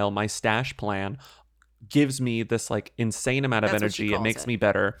lifestyle, my stash plan gives me this like insane amount of energy. It makes me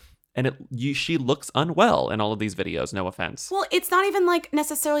better. And she looks unwell in all of these videos, no offense. Well, it's not even like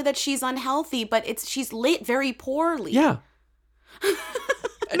necessarily that she's unhealthy, but she's lit very poorly. Yeah.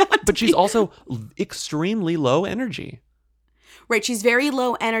 But she's also extremely low energy. Right, she's very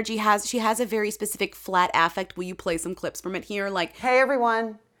low energy. She has a very specific flat affect. Will you play some clips from it here? Like, hey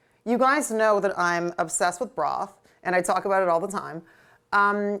everyone, you guys know that I'm obsessed with broth, and I talk about it all the time.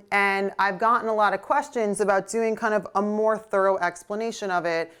 And I've gotten a lot of questions about doing kind of a more thorough explanation of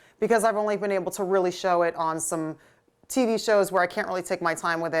it, because I've only been able to really show it on some TV shows where I can't really take my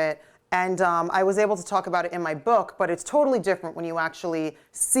time with it. And I was able to talk about it in my book, but it's totally different when you actually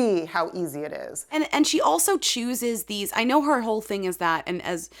see how easy it is. And she also chooses these. I know her whole thing is that, and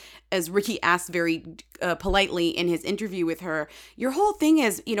as Ricky asked very politely in his interview with her, your whole thing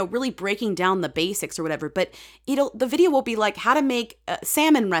is, really breaking down the basics or whatever. But the video will be like how to make a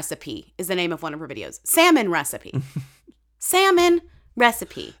salmon recipe is the name of one of her videos. Salmon recipe. Salmon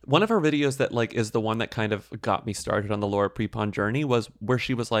recipe. One of her videos that like is the one that kind of got me started on the Laura Prepon journey was where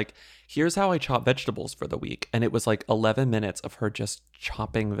she was like, here's how I chop vegetables for the week. And it was like 11 minutes of her just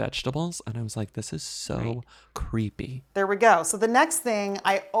chopping vegetables. And I was like, this is so creepy. There we go. So the next thing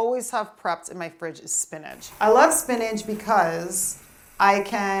I always have prepped in my fridge is spinach. I love spinach because I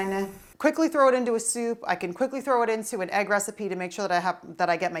can quickly throw it into a soup. I can quickly throw it into an egg recipe to make sure that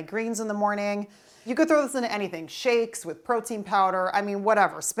I get my greens in the morning. You could throw this into anything, shakes with protein powder. I mean,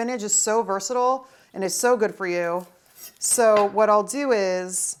 whatever. Spinach is so versatile and is so good for you. So what I'll do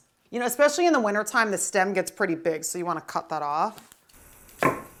is, you know, especially in the wintertime, the stem gets pretty big. So you want to cut that off.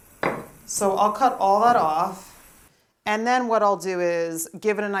 So I'll cut all that off. And then what I'll do is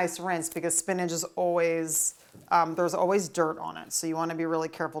give it a nice rinse because spinach is always, there's always dirt on it. So you want to be really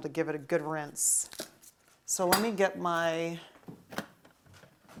careful to give it a good rinse. So let me get my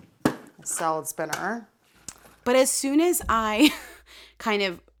salad spinner. But as soon as I kind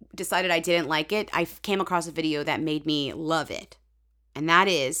of decided I didn't like it, I came across a video that made me love it. And that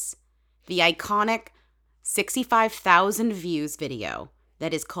is the iconic 65,000 views video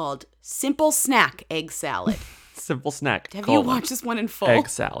that is called Simple Snack Egg Salad. Simple Snack. Have you watched this one in full? Egg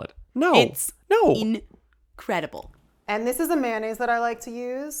salad. No. It's no. Incredible. And this is a mayonnaise that I like to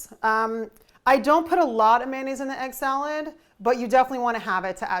use. I don't put a lot of mayonnaise in the egg salad, but you definitely want to have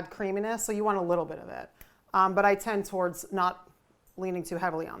it to add creaminess, so you want a little bit of it. But I tend towards not leaning too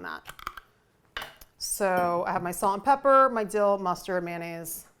heavily on that. So I have my salt and pepper, my dill, mustard,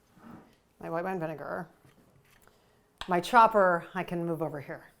 mayonnaise, my white wine vinegar. My chopper, I can move over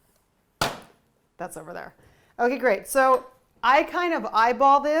here. That's over there. Okay, great. So I kind of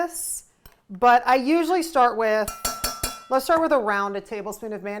eyeball this, but I usually start with, let's start with around a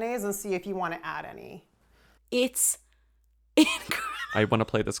tablespoon of mayonnaise and see if you want to add any. It's I want to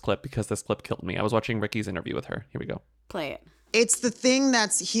play this clip because this clip killed me. I was watching Ricky's interview with her. Here we go. Play it. It's the thing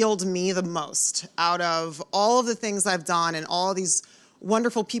that's healed me the most out of all of the things I've done and all of these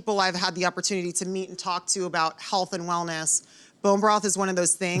wonderful people I've had the opportunity to meet and talk to about health and wellness. Bone broth is one of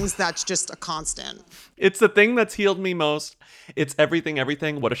those things that's just a constant. It's the thing that's healed me most. It's everything.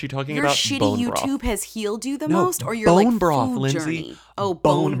 What is she talking Your about? shitty Bone YouTube broth. has healed you the No, most, or your bone like broth, food Lindsay. journey? Oh,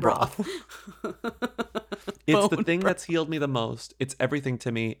 bone broth. It's the thing that's healed me the most. It's everything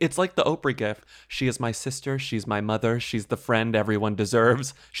to me. It's like the Oprah gif. She is my sister. She's my mother. She's the friend everyone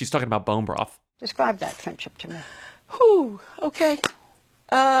deserves. She's talking about bone broth. Describe that friendship to me. Whew, okay.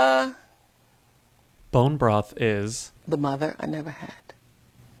 Bone broth is... The mother I never had.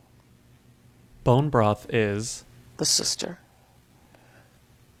 Bone broth is... The sister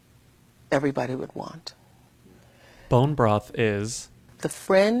everybody would want. Bone broth is... The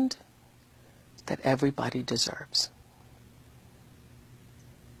friend that everybody deserves.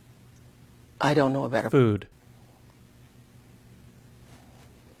 I don't know a better food.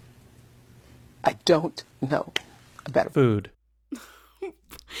 I don't know a better food.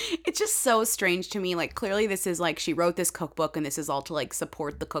 It's just so strange to me. Like, clearly this is like, she wrote this cookbook and this is all to like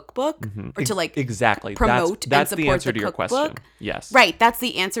support the cookbook or to like exactly promote that's and the support answer the to your cookbook. question. Yes. Right. That's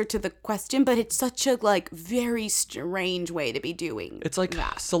the answer to the question, but it's such a like very strange way to be doing It's like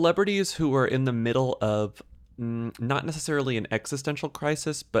that. celebrities who are in the middle of not necessarily an existential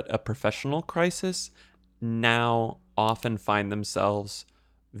crisis, but a professional crisis now often find themselves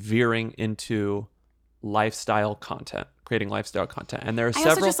veering into lifestyle content, creating lifestyle content. And there are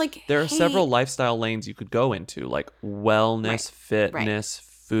several lifestyle lanes you could go into, like wellness, fitness,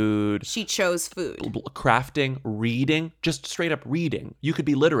 food. She chose food. Crafting, reading, just straight up reading. You could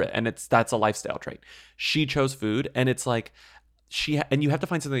be literate and that's a lifestyle trait. She chose food, and it's like and you have to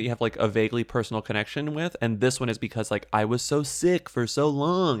find something that you have like a vaguely personal connection with. And this one is because like I was so sick for so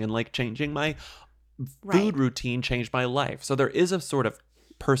long and like changing my food routine changed my life. So there is a sort of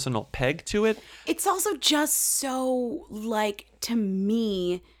personal peg to it. It's also just so like, to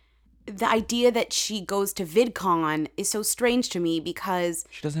me, the idea that she goes to VidCon is so strange to me because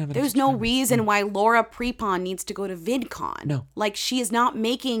she doesn't have there's no reason why Laura Prepon needs to go to VidCon. No. Like, she is not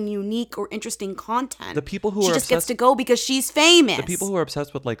making unique or interesting content. The people who she are just gets to go because she's famous. The people who are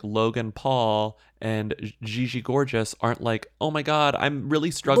obsessed with like Logan Paul and Gigi Gorgeous aren't like, oh my God, I'm really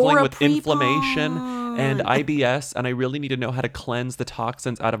struggling Laura with Prepon. inflammation and IBS and I really need to know how to cleanse the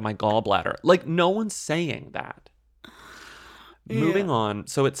toxins out of my gallbladder. Like, no one's saying that. Moving on.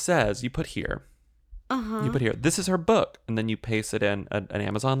 So it says, you put here, this is her book, and then you paste it in an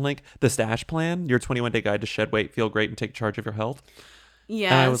Amazon link, The Stash Plan, your 21-day guide to shed weight, feel great, and take charge of your health.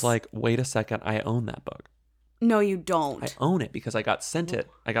 Yes. And I was like, wait a second, I own that book. No, you don't. I own it because I got sent it.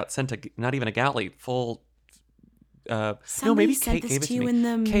 I got sent not even a galley, full. Somebody no, maybe sent Kate this gave it to you me. in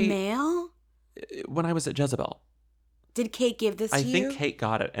the Kate, mail? When I was at Jezebel. Did Kate give this to I you? think Kate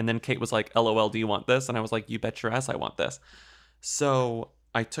got it. And then Kate was like, LOL, do you want this? And I was like, you bet your ass I want this. So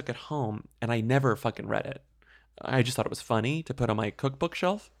I took it home and I never fucking read it. I just thought it was funny to put on my cookbook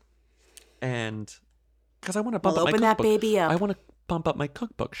shelf. And because I want to bump up my open cookbook. that baby up. I want to bump up my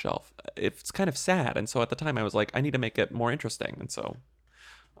cookbook shelf. It's kind of sad. And so at the time I was like, I need to make it more interesting. And so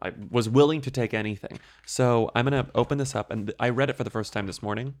I was willing to take anything. So I'm going to open this up. And I read it for the first time this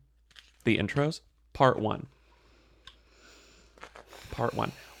morning. The intros. Part 1. Part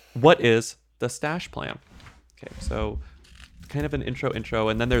 1. What is the stash plan? Okay, so kind of an intro,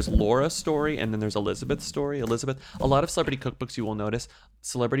 and then there's Laura's story, and then there's Elizabeth's story. Elizabeth, a lot of celebrity cookbooks, you will notice,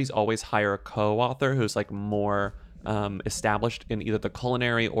 celebrities always hire a co-author who's like more established in either the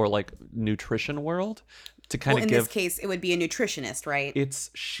culinary or like nutrition world to kind of give. In this case, it would be a nutritionist, right?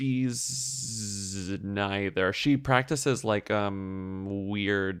 She's neither. She practices like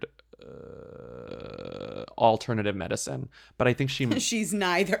weird alternative medicine, but I think she's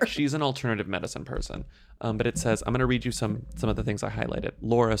neither. She's an alternative medicine person. But it says, I'm going to read you some of the things I highlighted.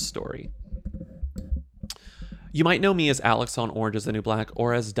 Laura's story. You might know me as Alex on Orange is the New Black,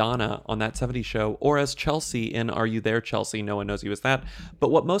 or as Donna on That 70s Show, or as Chelsea in Are You There, Chelsea? No one knows you as that.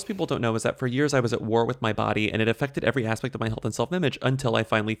 But what most people don't know is that for years I was at war with my body, and it affected every aspect of my health and self-image until I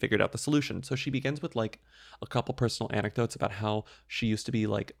finally figured out the solution. So she begins with like a couple personal anecdotes about how she used to be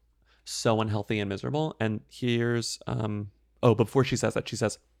like so unhealthy and miserable. And here's, before she says that, she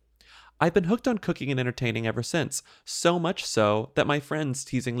says, I've been hooked on cooking and entertaining ever since. So much so that my friends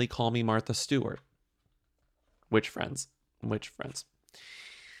teasingly call me Martha Stewart. Which friends?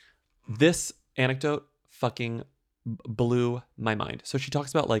 This anecdote fucking blew my mind. So she talks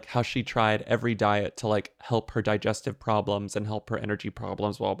about like how she tried every diet to like help her digestive problems and help her energy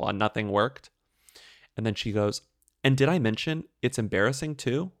problems, blah, blah, blah. Nothing worked. And then she goes, and did I mention it's embarrassing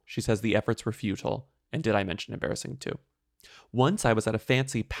too? She says the efforts were futile. And did I mention embarrassing too? Once I was at a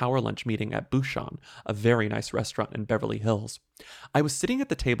fancy power lunch meeting at Bouchon, a very nice restaurant in Beverly Hills. I was sitting at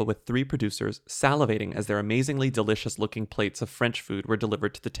the table with 3 producers, salivating as their amazingly delicious-looking plates of French food were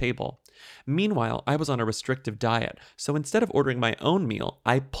delivered to the table. Meanwhile, I was on a restrictive diet, so instead of ordering my own meal,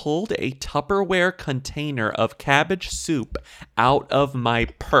 I pulled a Tupperware container of cabbage soup out of my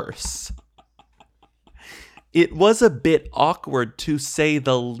purse. It was a bit awkward, to say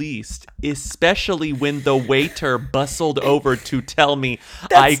the least, especially when the waiter bustled over to tell me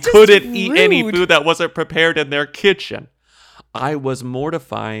I couldn't eat any food that wasn't prepared in their kitchen. I was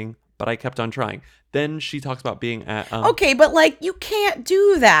mortifying, but I kept on trying. Then she talks about being at... okay, but like, you can't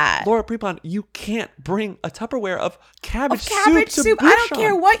do that. Laura Prepon, you can't bring a Tupperware of cabbage soup to Bouchon. I don't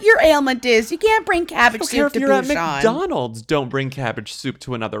care what your ailment is. You can't bring cabbage soup to Bouchon. If you're at McDonald's, don't bring cabbage soup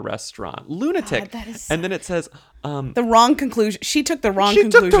to another restaurant. Lunatic. God, that is... And then it says... the wrong conclusion. She took the wrong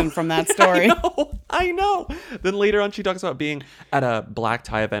conclusion from that story. I know. Then later on, she talks about being at a black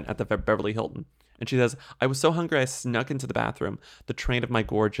tie event at the Beverly Hilton. And she says, I was so hungry I snuck into the bathroom, the train of my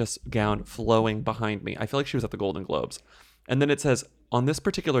gorgeous gown flowing behind me. I feel like she was at the Golden Globes. And then it says, on this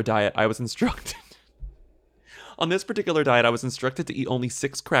particular diet, I was instructed to eat only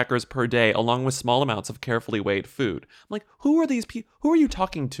 6 crackers per day, along with small amounts of carefully weighed food. I'm like, who are these people? Who are you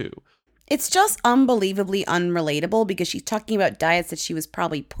talking to? It's just unbelievably unrelatable because she's talking about diets that she was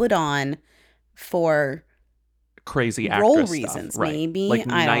probably put on for... crazy role actress reasons, stuff. Right. Maybe.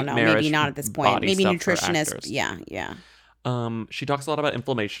 Like I don't know. Maybe not at this point. Maybe nutritionist. Yeah. She talks a lot about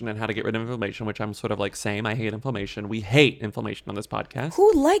inflammation and how to get rid of inflammation, which I'm sort of like, same. I hate inflammation. We hate inflammation on this podcast.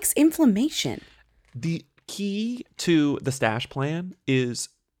 Who likes inflammation? The key to the stash plan is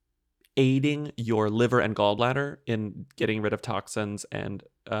aiding your liver and gallbladder in getting rid of toxins and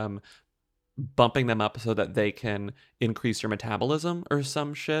bumping them up so that they can increase your metabolism or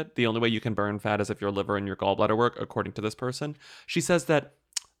some shit. The only way you can burn fat is if your liver and your gallbladder work, according to this person. She says that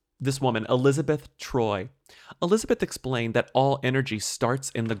this woman, Elizabeth Troy, Elizabeth explained that all energy starts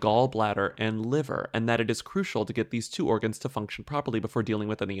in the gallbladder and liver, and that it is crucial to get these 2 organs to function properly before dealing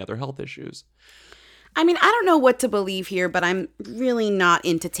with any other health issues. I mean, I don't know what to believe here, but I'm really not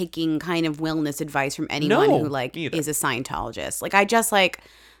into taking kind of wellness advice from anyone who like is a Scientologist. Like, I just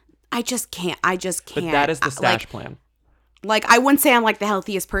can't. But that is the stash plan. Like, I wouldn't say I'm like the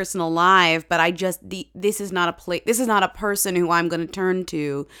healthiest person alive, but this is not a person who I'm going to turn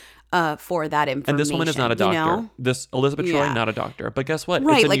to for that information. And this woman is not a doctor. You know? This Elizabeth Troy, not a doctor. But guess what?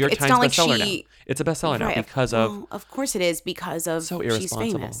 Right, it's a like, New York it's Times not like bestseller she- now. It's a bestseller now because of... Well, of course it is, because of so she's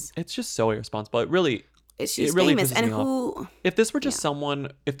irresponsible. famous. It's just so irresponsible. It really famous. pisses And me off. who... If this were just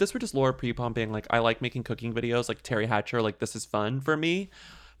if this were just Laura Prepon being like, I like making cooking videos, like Terry Hatcher, like this is fun for me,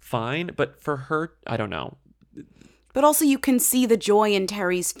 fine. But for her, I don't know. But also you can see the joy in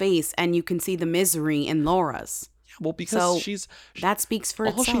Terry's face and you can see the misery in Laura's. Yeah, Well, because that speaks for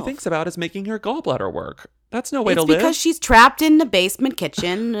all itself. she thinks about is making her gallbladder work. That's no way It's to live. because she's trapped in the basement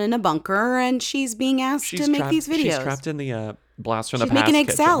kitchen in a bunker, and she's being asked to make these videos. She's trapped in the blast from the She's past making egg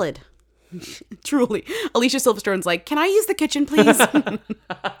kitchen. salad. Truly. Alicia Silverstone's like, can I use the kitchen, please?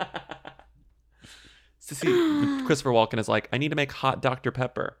 Christopher Walken is like, I need to make hot Dr.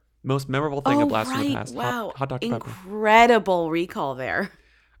 Pepper. Most memorable thing of Blast from the Past. Wow. Hot Dr. Pepper. Incredible recall there.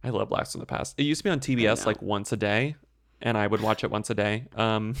 I love Blast from the Past. It used to be on TBS like once a day, and I would watch it once a day.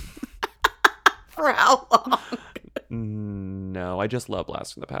 For how long? No, I just love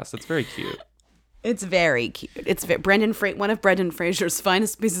Blast from the Past. It's very cute. It's very cute. It's one of Brendan Fraser's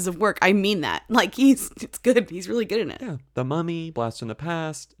finest pieces of work. I mean that. Like, it's good. He's really good in it. Yeah. The Mummy, Blast from the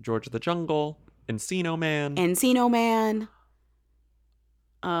Past, George of the Jungle, Encino Man.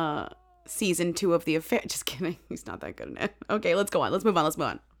 Season 2 of The Affair. Just kidding. He's not that good in it. Okay, let's go on. Let's move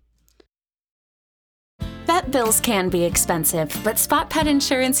on. Vet bills can be expensive, but Spot Pet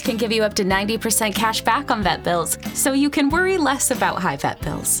Insurance can give you up to 90% cash back on vet bills, so you can worry less about high vet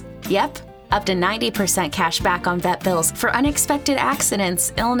bills. Yep, up to 90% cash back on vet bills for unexpected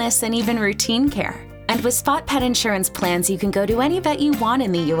accidents, illness, and even routine care. And with Spot Pet Insurance plans, you can go to any vet you want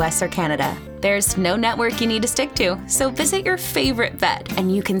in the US or Canada. There's no network you need to stick to, so visit your favorite vet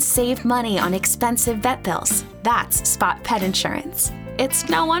and you can save money on expensive vet bills. That's Spot Pet Insurance. It's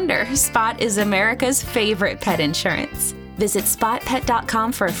no wonder Spot is America's favorite pet insurance. Visit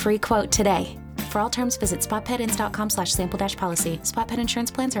spotpet.com for a free quote today. For all terms, visit spotpetins.com/sample-policy. Spot Pet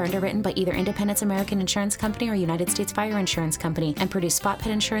Insurance plans are underwritten by either Independence American Insurance Company or United States Fire Insurance Company and produce Spot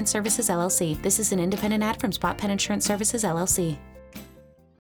Pet Insurance Services, LLC. This is an independent ad from Spot Pet Insurance Services, LLC.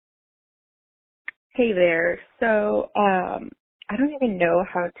 Hey there. So, I don't even know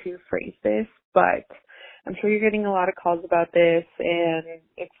how to phrase this, but I'm sure you're getting a lot of calls about this, and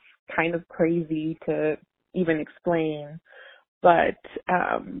it's kind of crazy to even explain. But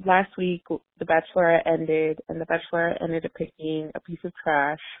last week, The Bachelorette ended, and The Bachelorette ended up picking a piece of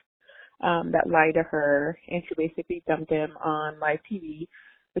trash that lied to her, and she basically dumped him on live TV,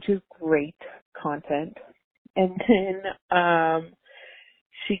 which is great content. And then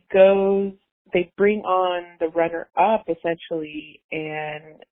they bring on the runner-up, essentially,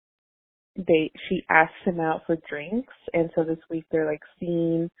 and she asks him out for drinks. And so this week they're like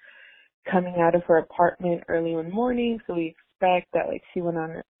seen coming out of her apartment early one morning, so we expect that like she went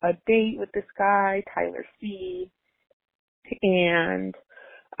on a date with this guy, Tyler C. And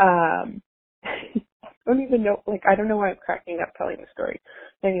I don't even know, like, I don't know why I'm cracking up telling the story.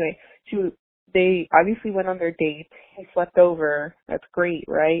 Anyway, they obviously went on their date. He slept over. That's great,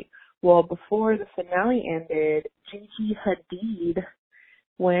 right? Well, before the finale ended, Gigi Hadid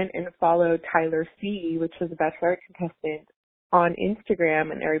went and followed Tyler C., which was a Bachelorette contestant, on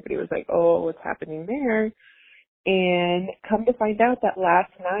Instagram, and everybody was like, oh, what's happening there? And come to find out that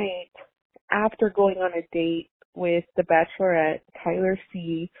last night, after going on a date with the Bachelorette, Tyler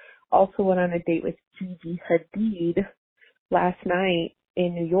C. also went on a date with Gigi Hadid last night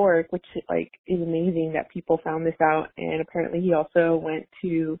in New York, which like is amazing that people found this out. And apparently he also went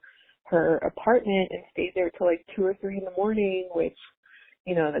to her apartment and stayed there till like 2 or 3 in the morning, which,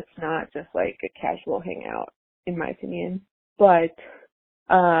 you know, that's not just like a casual hangout, in my opinion. But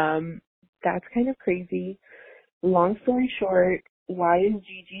that's kind of crazy. Long story short, why is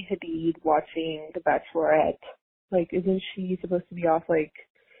Gigi Hadid watching The Bachelorette? Like, isn't she supposed to be off, like,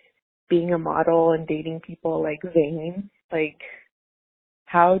 being a model and dating people like Zayn? Like,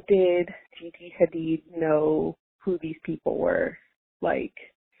 how did Gigi Hadid know who these people were? Like,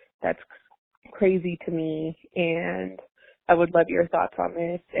 that's crazy to me, and I would love your thoughts on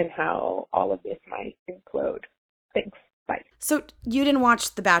this and how all of this might implode. Thanks. Bye. So you didn't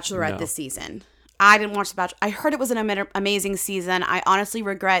watch The Bachelorette this season. I didn't watch The Bachelor. I heard it was an amazing season. I honestly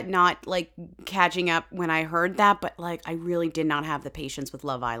regret not like catching up when I heard that, but like I really did not have the patience with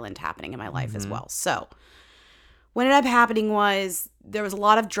Love Island happening in my life as well. So what ended up happening was there was a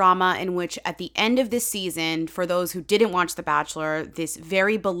lot of drama in which at the end of this season, for those who didn't watch The Bachelor, this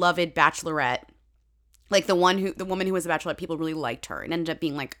very beloved Bachelorette, like the woman who was the Bachelorette, people really liked her. It ended up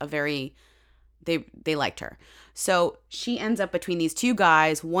being like they liked her. So she ends up between these two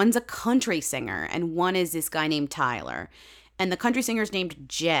guys. One's a country singer and one is this guy named Tyler. And the country singer's named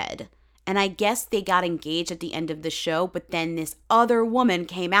Jed. And I guess they got engaged at the end of the show, but then this other woman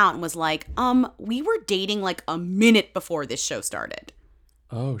came out and was like, we were dating like a minute before this show started.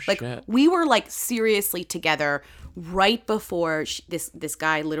 Oh, like, shit. We were like seriously together right before this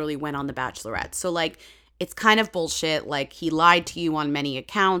guy literally went on The Bachelorette. So like, it's kind of bullshit. Like, he lied to you on many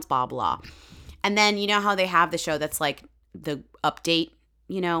accounts, blah, blah. And then, you know how they have the show that's like the update,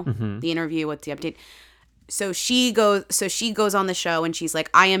 you know, the interview, what's the update? So she goes on the show and she's like,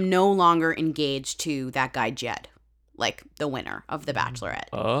 I am no longer engaged to that guy Jed, like the winner of The Bachelorette.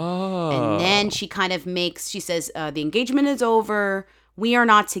 Oh. And then she kind of she says, the engagement is over. We are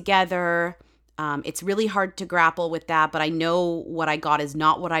not together. It's really hard to grapple with that, but I know what I got is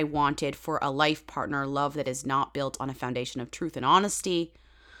not what I wanted for a life partner, love that is not built on a foundation of truth and honesty.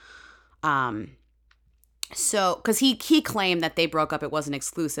 So, because he claimed that they broke up, it wasn't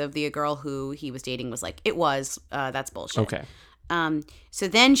exclusive. The girl who he was dating was like, it was. That's bullshit. Okay. So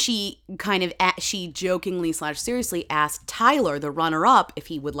then she kind of, she jokingly / seriously asked Tyler, the runner-up, if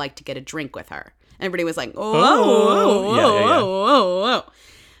he would like to get a drink with her. And everybody was like, oh.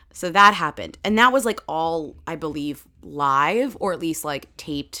 So that happened. And that was like all, I believe, live, or at least like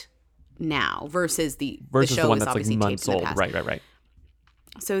taped now, versus the show one is that's obviously like months taped in old. the past. Right.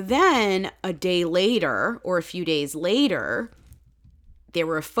 So then a day later, or a few days later, there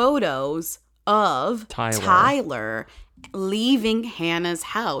were photos of Tyler leaving Hannah's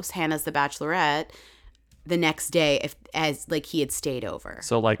house, Hannah's The Bachelorette, the next day, as like he had stayed over.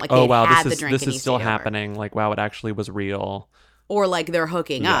 So like they oh had wow, had the this drink is and he still stayed over. happening. Like wow, it actually was real. Or like they're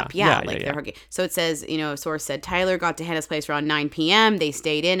hooking up. Yeah, They're hooking. So it says, a source said Tyler got to Hannah's place around 9 p.m. They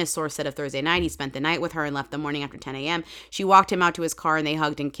stayed in. A source said of Thursday night, he spent the night with her and left the morning after 10 a.m. She walked him out to his car and they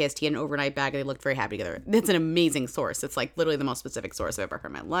hugged and kissed. He had an overnight bag and they looked very happy together. That's an amazing source. It's like literally the most specific source I've ever heard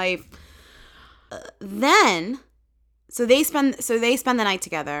in my life. So they spend the night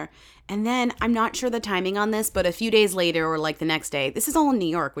together. And then I'm not sure the timing on this, but a few days later or like the next day, this is all in New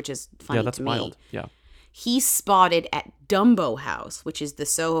York, which is funny Yeah, that's to me. wild. Yeah. He's spotted at Dumbo House, which is the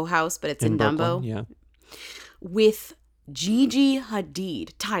Soho house, but it's in Dumbo. Brooklyn, yeah. With Gigi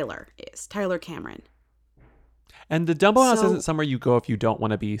Hadid. Tyler Cameron. And the Dumbo House isn't somewhere you go if you don't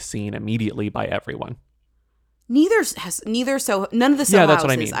want to be seen immediately by everyone. None of the Soho that's houses,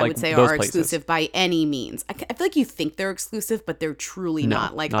 what I mean. I would say, those are places. exclusive by any means. I feel like you think they're exclusive, but they're truly No,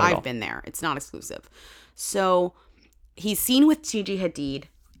 not. Like, not at all. I've been there. It's not exclusive. So he's seen with Gigi Hadid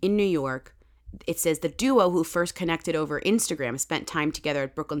in New York. It says the duo who first connected over Instagram spent time together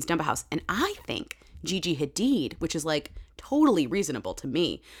at Brooklyn's Dumbo House. And I think Gigi Hadid, which is like totally reasonable to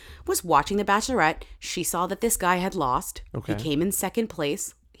me, was watching The Bachelorette. She saw that this guy had lost. Okay. He came in second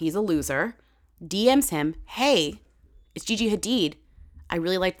place. He's a loser. DMs him, hey, it's Gigi Hadid. I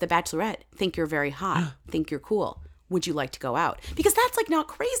really liked The Bachelorette. Think you're very hot. Think you're cool. Would you like to go out? Because that's like not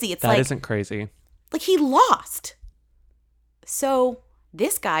crazy. It's That like, isn't crazy. like he lost. So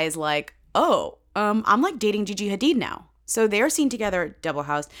this guy is like, oh, I'm like dating Gigi Hadid now. So they're seen together at Double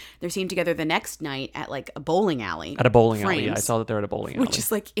House. They're seen together the next night at like a bowling alley. At a bowling alley. Frames, Yeah, I saw that they're at a bowling alley. which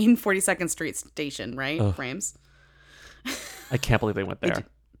is like in 42nd Street Station, right? Ugh. Frames. I can't believe they went there.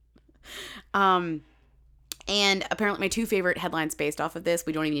 And apparently my two favorite headlines based off of this,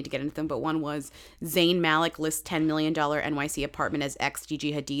 we don't even need to get into them, but one was Zayn Malik lists $10 million NYC apartment as ex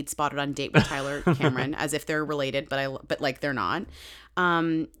Gigi Hadid spotted on date with Tyler Cameron, as if they're related, but like they're not.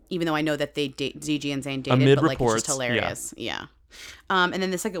 Even though I know that Gigi and Zayn dated, Amid but like reports, it's just hilarious. Yeah. And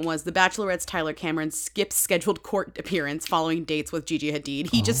then the second was The Bachelorette's Tyler Cameron skips scheduled court appearance following dates with Gigi Hadid.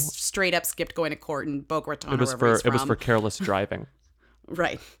 He just straight up skipped going to court in Boca Raton. It was for careless driving.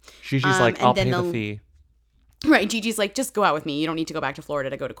 Right. Gigi's like, and I'll then pay the fee. Right. Gigi's like, just go out with me. You don't need to go back to Florida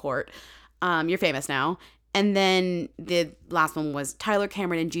to go to court. You're famous now. And then the last one was Tyler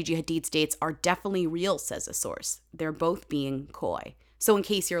Cameron and Gigi Hadid's dates are definitely real, says a source. They're both being coy. So in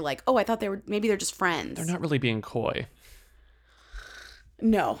case you're like, oh, I thought maybe they're just friends. They're not really being coy.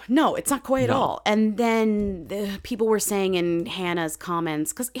 No, it's not coy at all. And then the people were saying in Hannah's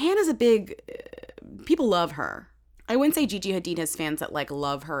comments, because Hannah's people love her. I wouldn't say Gigi Hadid has fans that like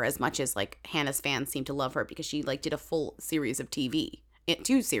love her as much as like Hannah's fans seem to love her because she like did a full series of TV,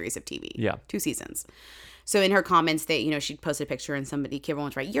 2 series of TV, Yeah, 2 seasons. So in her comments, she'd posted a picture and everyone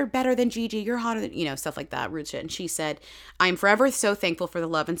was right. You're better than Gigi. You're hotter than, stuff like that, rude shit. And she said, I'm forever so thankful for the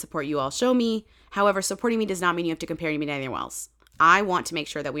love and support you all show me. However, supporting me does not mean you have to compare me to anyone else. I want to make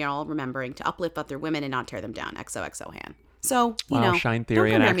sure that we are all remembering to uplift other women and not tear them down. XOXO Han. So, Shine Theory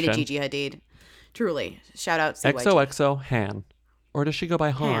don't in compare me to action. Gigi Hadid. Truly. Shout out CYG. XOXO Han. Or does she go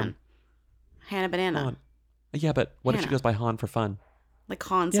by Han? Han. Hannah Banana. Han. Yeah, but what if she Hannah. goes by Han for fun? Like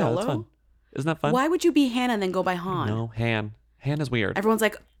Han Yeah, Solo? that's fun. Isn't that fun? Why would you be Hannah and then go by Han? No, Han. Han is weird.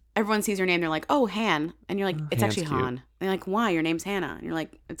 Everyone sees your name, they're like, oh, Han. And you're like, it's Han's actually cute. Han. And they're like, why? Your name's Hannah. And you're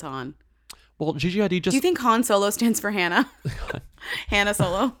like, it's Han. Well, Gigi Hadid just... Do you think Han Solo stands for Hannah? Hannah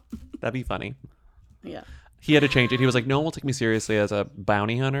Solo? That'd be funny. Yeah. He had to change it. He was like, no one will take me seriously as a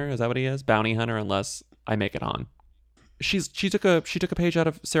bounty hunter. Is that what he is? Bounty hunter unless I make it Han. She took a page out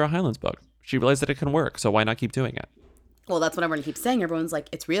of Sarah Hyland's book. She realized that it can work, so why not keep doing it? Well, that's what everyone keeps saying. Everyone's like,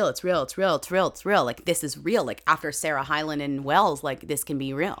 it's real, it's real, it's real, it's real, it's real. Like, this is real. Like, after Sarah Hyland and Wells, like, this can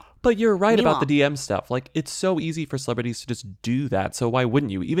be real. But you're right Meanwhile, about the DM stuff. Like, it's so easy for celebrities to just do that. So why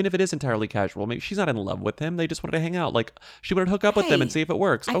wouldn't you? Even if it is entirely casual. Maybe she's not in love with him. They just wanted to hang out. Like, she wanted to hook up with them and see if it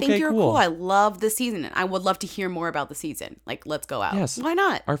works. I Okay, think you're cool. cool. I love the season. I would love to hear more about the season. Like, let's go out. Yes. Why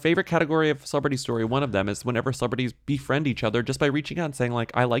not? Our favorite category of celebrity story, one of them, is whenever celebrities befriend each other just by reaching out and saying,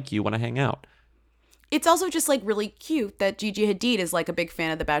 like, I like you, want to hang out. It's also just like really cute that Gigi Hadid is like a big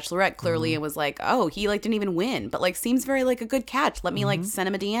fan of The Bachelorette clearly and was like, oh, he like didn't even win, but like seems very like a good catch. Let me like send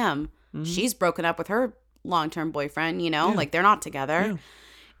him a DM. She's broken up with her long-term boyfriend, you know, like they're not together.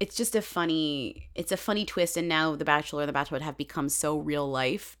 It's just a funny twist. And now The Bachelor and The Bachelorette have become so real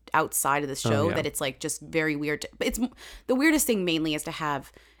life outside of the show that it's like just very weird. But it's the weirdest thing mainly is to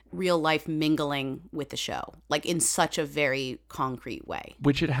have real life mingling with the show, like in such a very concrete way.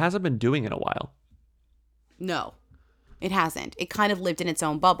 Which it hasn't been doing in a while. No, it hasn't. It kind of lived in its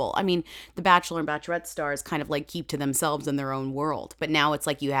own bubble. I mean, the Bachelor and Bachelorette stars kind of like keep to themselves in their own world. But now it's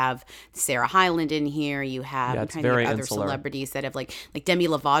like you have Sarah Hyland in here. You have it's kind of very other insular. celebrities that have like Demi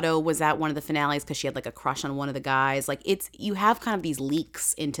Lovato was at one of the finales because she had like a crush on one of the guys. Like you have kind of these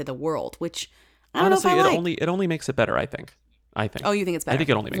leaks into the world, which I don't Honestly, know if I like. it only makes it better, I think. Oh, you think it's better? I think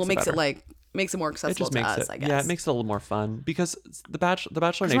it only makes it better. Makes it more accessible to us, I guess. Yeah, it makes it a little more fun because the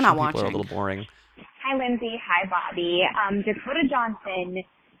Bachelor Nation not people are a watching. little boring. Hi, Lindsay. Hi, Bobby. Dakota Johnson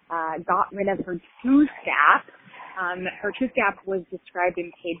got rid of her tooth gap. Her tooth gap was described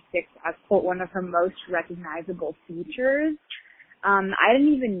in page 6 as, quote, one of her most recognizable features. I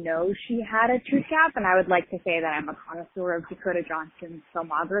didn't even know she had a tooth gap, and I would like to say that I'm a connoisseur of Dakota Johnson's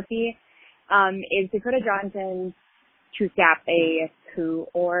filmography. Is Dakota Johnson's tooth gap a who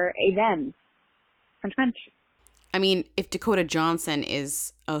or a them? French. I mean, if Dakota Johnson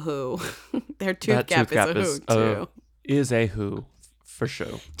is a who, their tooth gap is a who, too. Is a who, for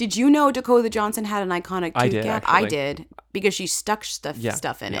sure. Did you know Dakota Johnson had an iconic tooth gap? Actually. I did, because she stuck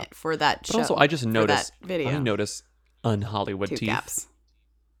stuff in it for that show. But also, I just noticed, video. I notice un-Hollywood Tooth teeth. gaps.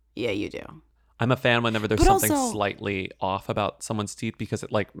 Yeah, you do. I'm a fan whenever there's But something also- slightly off about someone's teeth because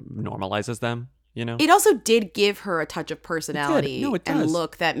it like normalizes them, you know? It also did give her a touch of personality No, it and does.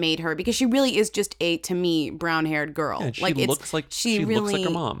 look that made her, because she really is just a, to me, brown-haired girl. Yeah, and she it's- looks like she really, looks like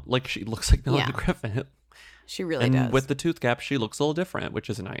her mom. Like she looks like Melanie Yeah. Griffith. She really and does. with the tooth gap, she looks a little different, which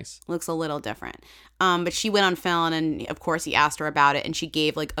is nice. Looks a little different. But she went on Fallon, and of course he asked her about it, and she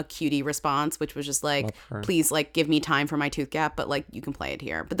gave like a cutie response, which was just like, Love her. please like give me time for my tooth gap, but like you can play it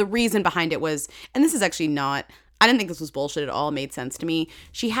here. But the reason behind it was, and this is actually not, I didn't think this was bullshit at all. It made sense to me.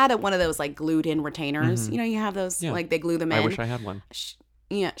 She had one of those like glued in retainers. Mhm. You know, you have those, Yeah. like they glue them in. I wish I had one.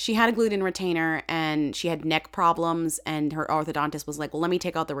 She had a glued in retainer, and she had neck problems, and her orthodontist was like, well, let me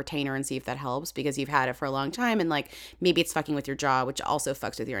take out the retainer and see if that helps, because you've had it for a long time and like maybe it's fucking with your jaw, which also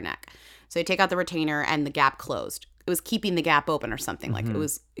fucks with your neck. So you take out the retainer and the gap closed. It was keeping the gap open or something. Like it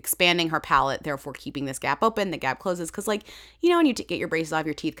was expanding her palate, therefore keeping this gap open. The gap closes because, like, you know, when you get your braces off,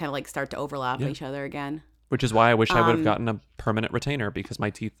 your teeth kind of like start to overlap each other again. Which is why I wish I would have gotten a permanent retainer because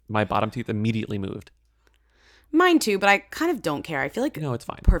my bottom teeth immediately moved. Mine too, but I kind of don't care. I feel like no, it's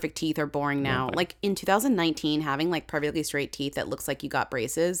fine. Perfect teeth are boring now. fine. Like in 2019, having like perfectly straight teeth that looks like you got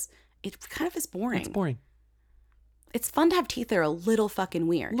braces, it kind of is boring. It's boring. It's fun to have teeth that are a little fucking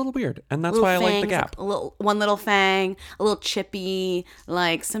weird. A little weird. And that's Little why I like the fangs, gap. One little fang, a little chippy,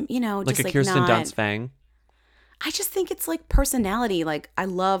 like some, you know, Like just a Kirsten not, Dunst fang. I just think it's like personality. Like I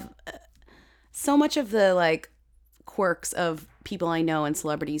love so much of the like quirks of people I know and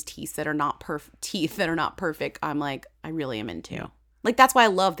celebrities' teeth that are not perfect. I'm like, I really am into. Like that's why I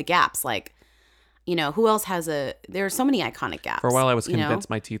love the gaps. Like, you know, who else has there are so many iconic gaps. For a while, I was you know? convinced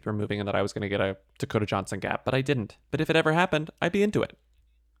my teeth were moving and that I was going to get a Dakota Johnson gap, but I didn't. But if it ever happened, I'd be into it.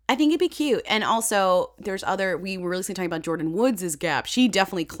 I think it'd be cute. And also, we were recently talking about Jordan Woods' gap. She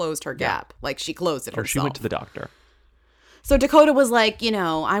definitely closed her gap. Like, she closed it Or herself. she went to the doctor. So Dakota was like, you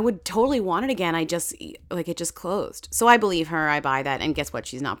know, I would totally want it again. It just closed. So I believe her. I buy that. And guess what?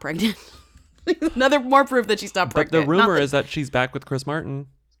 She's not pregnant. More proof that she's not But pregnant. the rumor is that she's back with Chris Martin.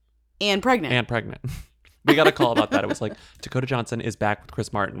 And pregnant. We got a call about that. It was like, Dakota Johnson is back with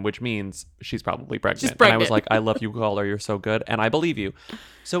Chris Martin, which means she's probably pregnant. She's And I pregnant. was like, I love you, caller. You're so good. And I believe you.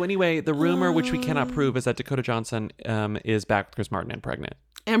 So anyway, the rumor, which we cannot prove, is that Dakota Johnson is back with Chris Martin and pregnant.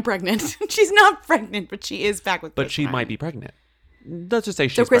 She's not pregnant, but she is back with Chris But she Martin. might be pregnant. Let's just say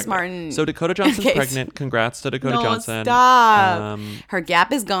she's So Chris pregnant. Martin. So Dakota Johnson's Okay, so- pregnant. Congrats to Dakota Johnson. Stop. Her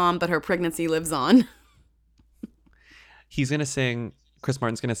gap is gone, but her pregnancy lives on. He's going to sing, Chris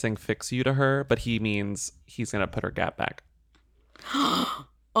Martin's going to sing Fix You to her, but he means he's going to put her gap back.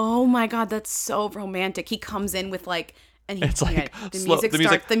 Oh my God, that's so romantic. He comes in with like And it's like the slow,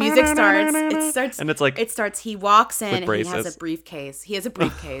 music starts. And it's like it starts. He walks in. with And he has braces. a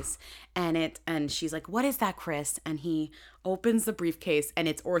briefcase. And she's like, "What is that, Chris?" And he opens the briefcase, and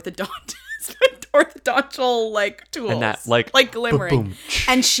it's orthodontal like tools, And that, like, glimmering. boom.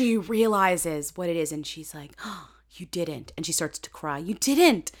 And she realizes what it is, and she's like, "Oh, you didn't." And she starts to cry. "You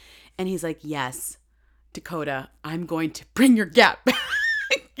didn't." And he's like, "Yes, Dakota, I'm going to bring your gap back."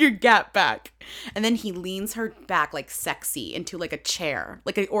 Your gap back. And then he leans her back like sexy into like a chair,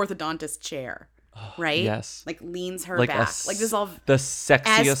 like an orthodontist chair, right? Yes. Like leans her Like back. Like this is all the as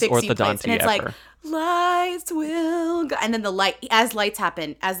sexiest fixie placed. orthodonty And it's ever. like lights will go. And then as lights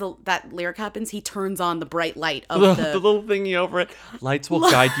happen, that lyric happens, he turns on the bright light of the little thingy over it. Lights will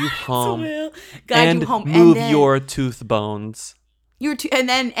guide you home. And Move then your tooth bones. and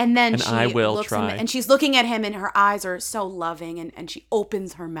then she I will looks try. and she's looking at him, and her eyes are so loving, and she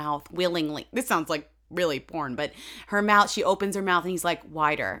opens her mouth willingly. This sounds like really porn, but she opens her mouth, and he's like,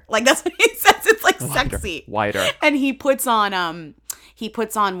 "Wider." Like that's what he says. It's like sexy. Wider. And he puts on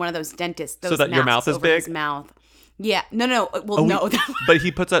one of those dentist So that your mouth is over big? his mouth. Yeah. No. Well, no. But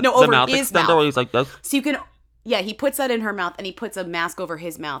he puts that No, the over mouth his extender mouth. where he's like this. So you can, yeah, he puts that in her mouth, and he puts a mask over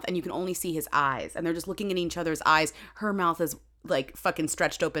his mouth, and you can only see his eyes, and they're just looking at each other's eyes. Her mouth is like fucking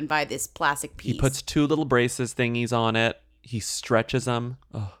stretched open by this plastic piece. He puts two little braces thingies on it. He stretches them.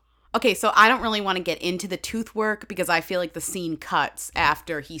 Oh. Okay, so I don't really want to get into the tooth work because I feel like the scene cuts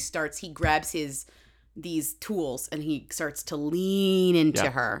after he grabs these tools and he starts to lean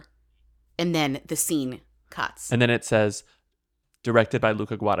into her, and then the scene cuts. And then it says, directed by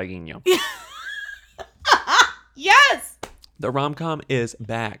Luca Guadagnino. Yes! The rom-com is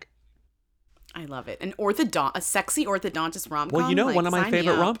back. I love it. A sexy orthodontist rom-com. Well, you know, one of my sign me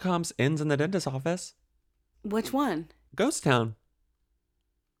favorite up. rom-coms ends in the dentist's office. Which one? Ghost Town.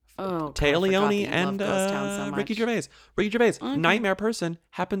 Oh, Taya God, I forgot that Leone you love and Ghost Town so much. Ricky Gervais. Ricky Gervais, Okay. Nightmare Person,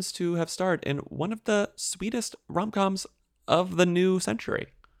 happens to have starred in one of the sweetest rom-coms of the new century.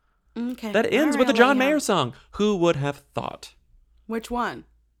 Okay. That ends All with a right, John well, yeah. Mayer song. Who would have thought? Which one?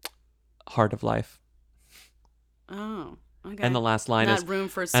 Heart of Life. Oh, okay. And the last line Not is, Room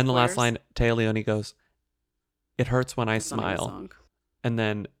for and the last Squares? line, Taya Leone goes, "It hurts when I That's not a good smile." song. And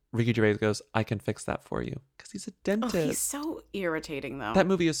then Ricky Gervais goes, "I can fix that for you." Because he's a dentist. Oh, he's so irritating, though. That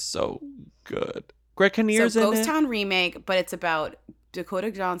movie is so good. Greg Kinnear's so in Ghost it. Town remake, but it's about Dakota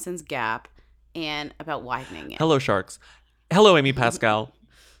Johnson's gap and about widening it. Hello, Sharks. Hello, Amy Pascal.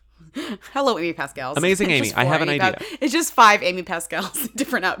 Hello, Amy Pascal. Amazing It's Amy. just I four have an Amy idea. It's just 5 Amy Pascals in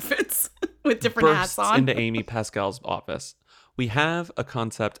different outfits with different hats Bursts on. into Amy Pascal's office. We have a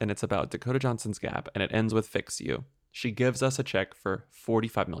concept, and it's about Dakota Johnson's gap, and it ends with "Fix You." She gives us a check for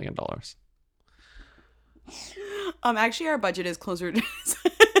 $45 million. Actually, our budget is closer to.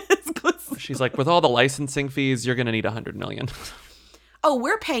 She's like, with all the licensing fees, you're gonna need $100 million. Oh,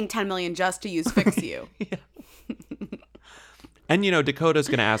 we're paying $10 million just to use Fix You. And you know, Dakota's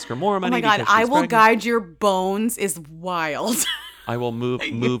gonna ask her more Oh money. my God, because she's I will pregnant. guide your bones is wild. I will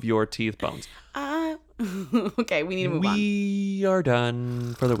move your teeth bones. Okay, we need to move on. We are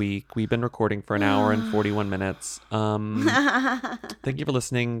done for the week. We've been recording for an hour and 41 minutes. Thank you for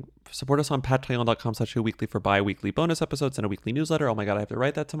listening. Support us on patreon.com/weekly for bi-weekly bonus episodes and a weekly newsletter. Oh my God, I have to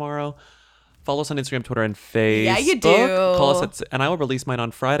write that tomorrow. Follow us on Instagram, Twitter, and Facebook. Yeah, you do. Call us and I will release mine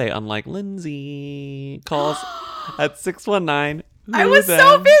on Friday, unlike Lindsay. Call us at 619. I was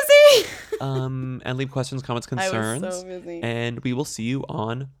so busy. And leave questions, comments, I was concerns. so busy. And we will see you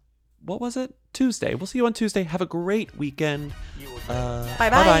on, what was it? Tuesday. We'll see you on Tuesday. Have a great weekend. Bye-bye.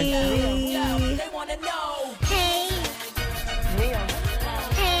 Bye-bye. They wanna know. Hey.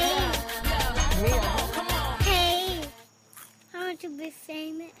 Hey. I want to be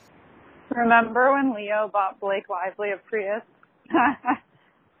famous. Remember when Leo bought Blake Lively a Prius?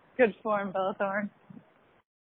 Good form, Bella Thorne.